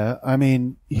 Yeah, I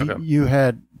mean, Okay. You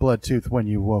had Bloodtooth when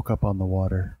you woke up on the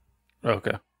water.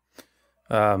 Okay.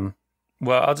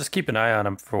 Well, I'll just keep an eye on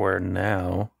them for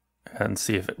now and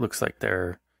see if it looks like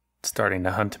they're starting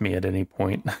to hunt me at any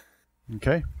point.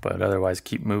 Okay. But otherwise,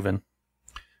 keep moving.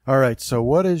 All right, so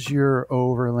what is your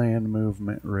overland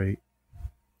movement rate?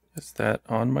 Is that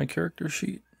on my character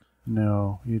sheet?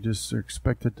 No, you just are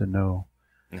expected to know.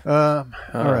 All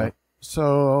right,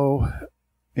 so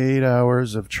 8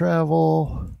 hours of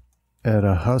travel at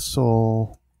a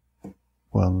hustle.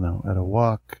 Well, no, at a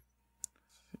walk.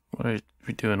 What are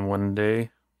we doing one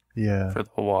day? Yeah. For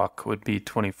the walk would be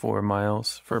 24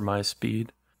 miles for my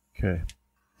speed, Okay.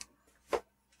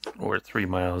 or 3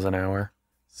 miles an hour.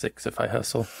 6 if I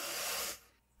hustle.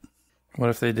 What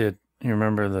if they did, you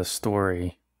remember the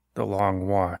story, The Long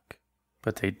Walk,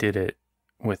 but they did it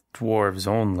with dwarves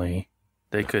only.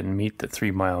 They couldn't meet the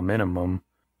 3 mile minimum.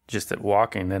 Just at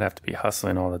walking, they'd have to be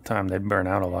hustling all the time. They'd burn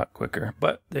out a lot quicker.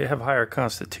 But they have higher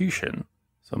constitution,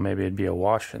 so maybe it'd be a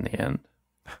wash in the end.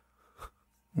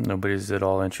 Nobody's at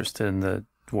all interested in the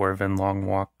dwarven long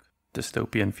walk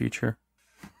dystopian future.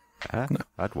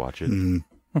 I'd watch it.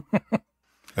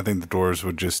 I think the dwarves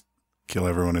would just kill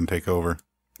everyone and take over.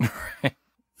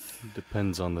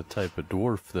 Depends on the type of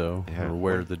dwarf, though, Yeah. or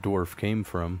where the dwarf came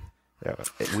from. Yeah,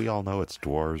 we all know it's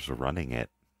dwarves running it.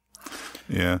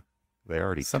 Yeah. They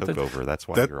already Something- took over. That's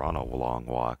why you're on a long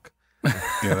walk.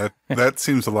 Yeah, that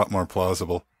seems a lot more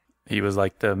plausible. He was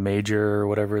like the major or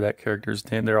whatever that character's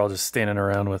name. They're all just standing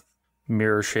around with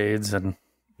mirror shades and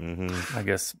I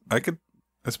guess I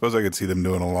suppose I could see them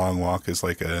doing a long walk as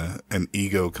like an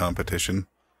ego competition.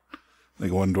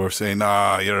 Like one dwarf saying,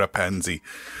 "Ah, you're a pansy.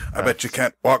 I bet you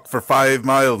can't walk for 5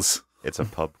 miles." It's a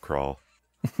pub crawl.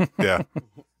 Yeah.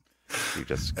 You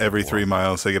just Every 3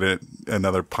 miles, they get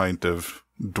another pint of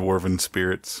dwarven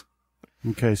spirits.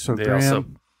 Okay, so they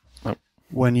Graham, also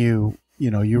when you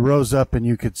rose up and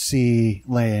you could see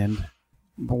land,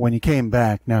 but when you came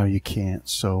back, now you can't.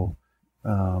 So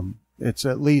it's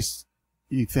at least,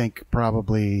 you think,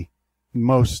 probably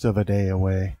most of a day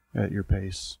away at your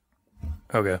pace.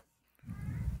 Okay.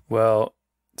 Well,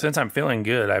 since I'm feeling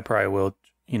good, I probably will,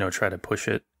 try to push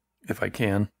it if I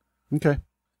can Okay.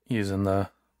 using the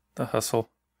hustle.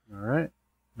 All right.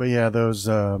 But yeah, those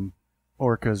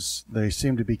orcas, they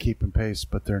seem to be keeping pace,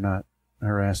 but they're not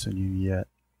harassing you yet.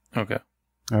 Okay.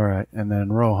 All right. And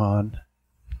then Rohan.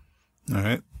 All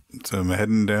right. So I'm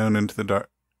heading down into the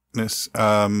darkness.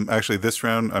 Actually, this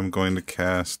round, I'm going to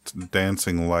cast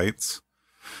Dancing Lights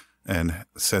and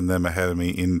send them ahead of me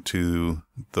into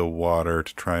the water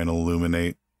to try and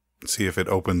illuminate, see if it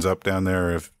opens up down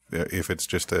there, or if it's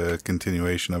just a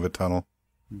continuation of a tunnel.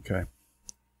 Okay.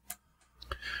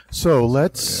 So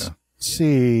let's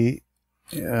see.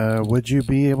 Would you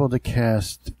be able to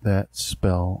cast that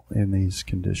spell in these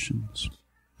conditions?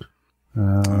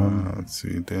 Let's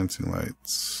see. Dancing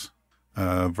Lights.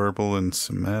 Verbal and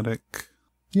Somatic.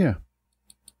 Yeah.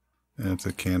 And it's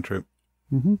a cantrip.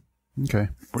 Mm-hmm. Okay.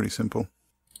 Pretty simple.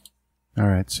 All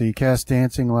right. So you cast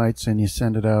Dancing Lights and you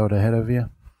send it out ahead of you?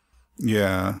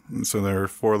 Yeah. So there are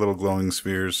 4 little glowing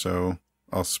spheres, so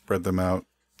I'll spread them out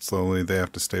slowly. They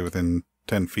have to stay within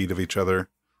 10 feet of each other.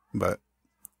 But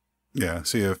yeah,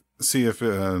 see see if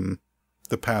the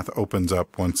path opens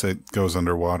up once it goes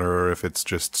underwater, or if it's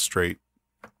just straight,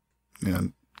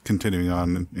 continuing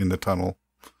on in the tunnel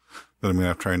that I'm going to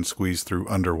have to try and squeeze through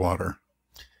underwater.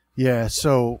 Yeah,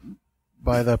 so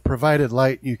by the provided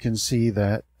light, you can see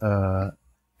that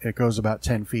it goes about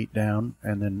 10 feet down,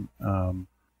 and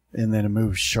then it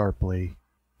moves sharply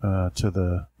to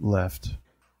the left.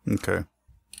 Okay.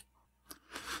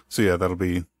 So yeah, that'll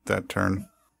be that turn.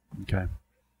 Okay.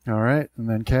 All right, and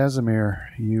then Casimir,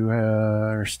 you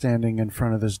are standing in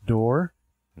front of this door.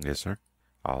 Yes, sir.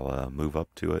 I'll move up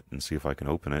to it and see if I can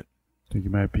open it. I think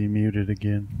you might be muted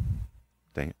again.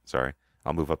 Dang it. Sorry.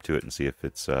 I'll move up to it and see if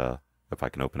it's if I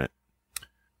can open it.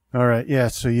 All right, yeah,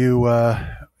 so you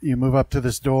move up to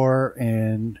this door,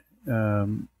 and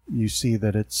you see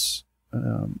that it's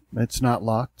not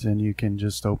locked, and you can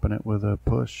just open it with a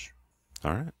push.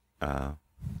 All right.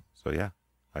 So yeah,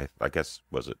 I guess,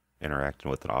 was it interacting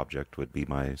with an object would be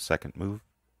my second move?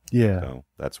 Yeah. So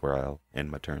that's where I'll end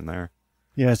my turn there.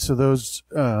 Yeah, so those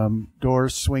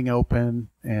doors swing open,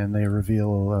 and they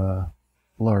reveal a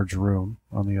large room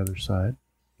on the other side.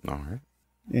 All right.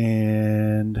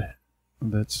 And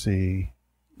let's see.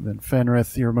 Then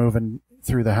Fenrith, you're moving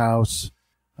through the house,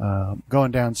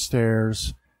 going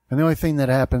downstairs. And the only thing that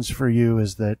happens for you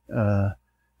is that,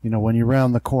 when you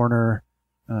round the corner,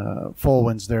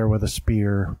 Folwin's there with a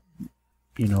spear,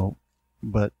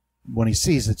 but when he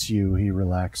sees it's you, he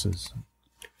relaxes.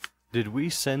 Did we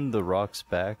send the rocks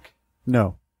back?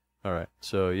 No. All right.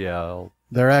 So, yeah,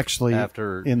 They're actually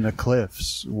after in the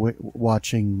cliffs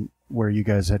watching where you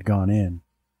guys had gone in.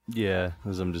 Yeah,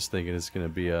 as I'm just thinking it's going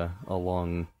to be a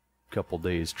long couple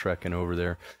days trekking over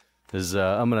there.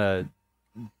 I'm going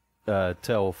to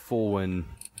tell Folwin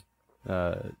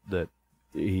that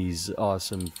he's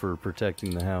awesome for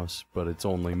protecting the house, but it's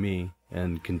only me,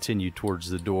 and continue towards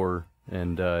the door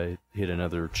and hit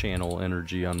another channel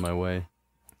energy on my way.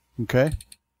 Okay.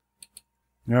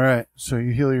 All right. So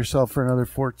you heal yourself for another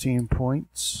 14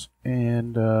 points,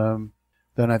 and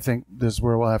then I think this is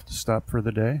where we'll have to stop for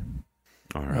the day.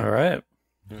 All right. All right.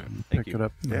 Thank Pick you. it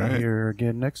up Yeah. here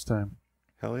again next time.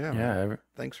 Hell yeah. Yeah. Man.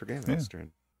 Thanks for Game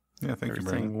Mastering. Yeah, thank you,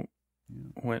 Brandon. Everything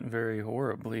went very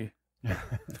horribly. Yeah,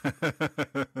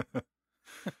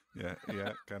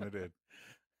 kind of did.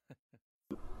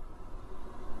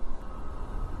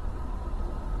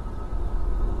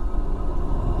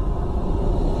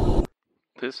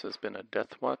 This has been a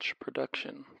Death Watch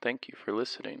production. Thank you for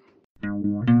listening.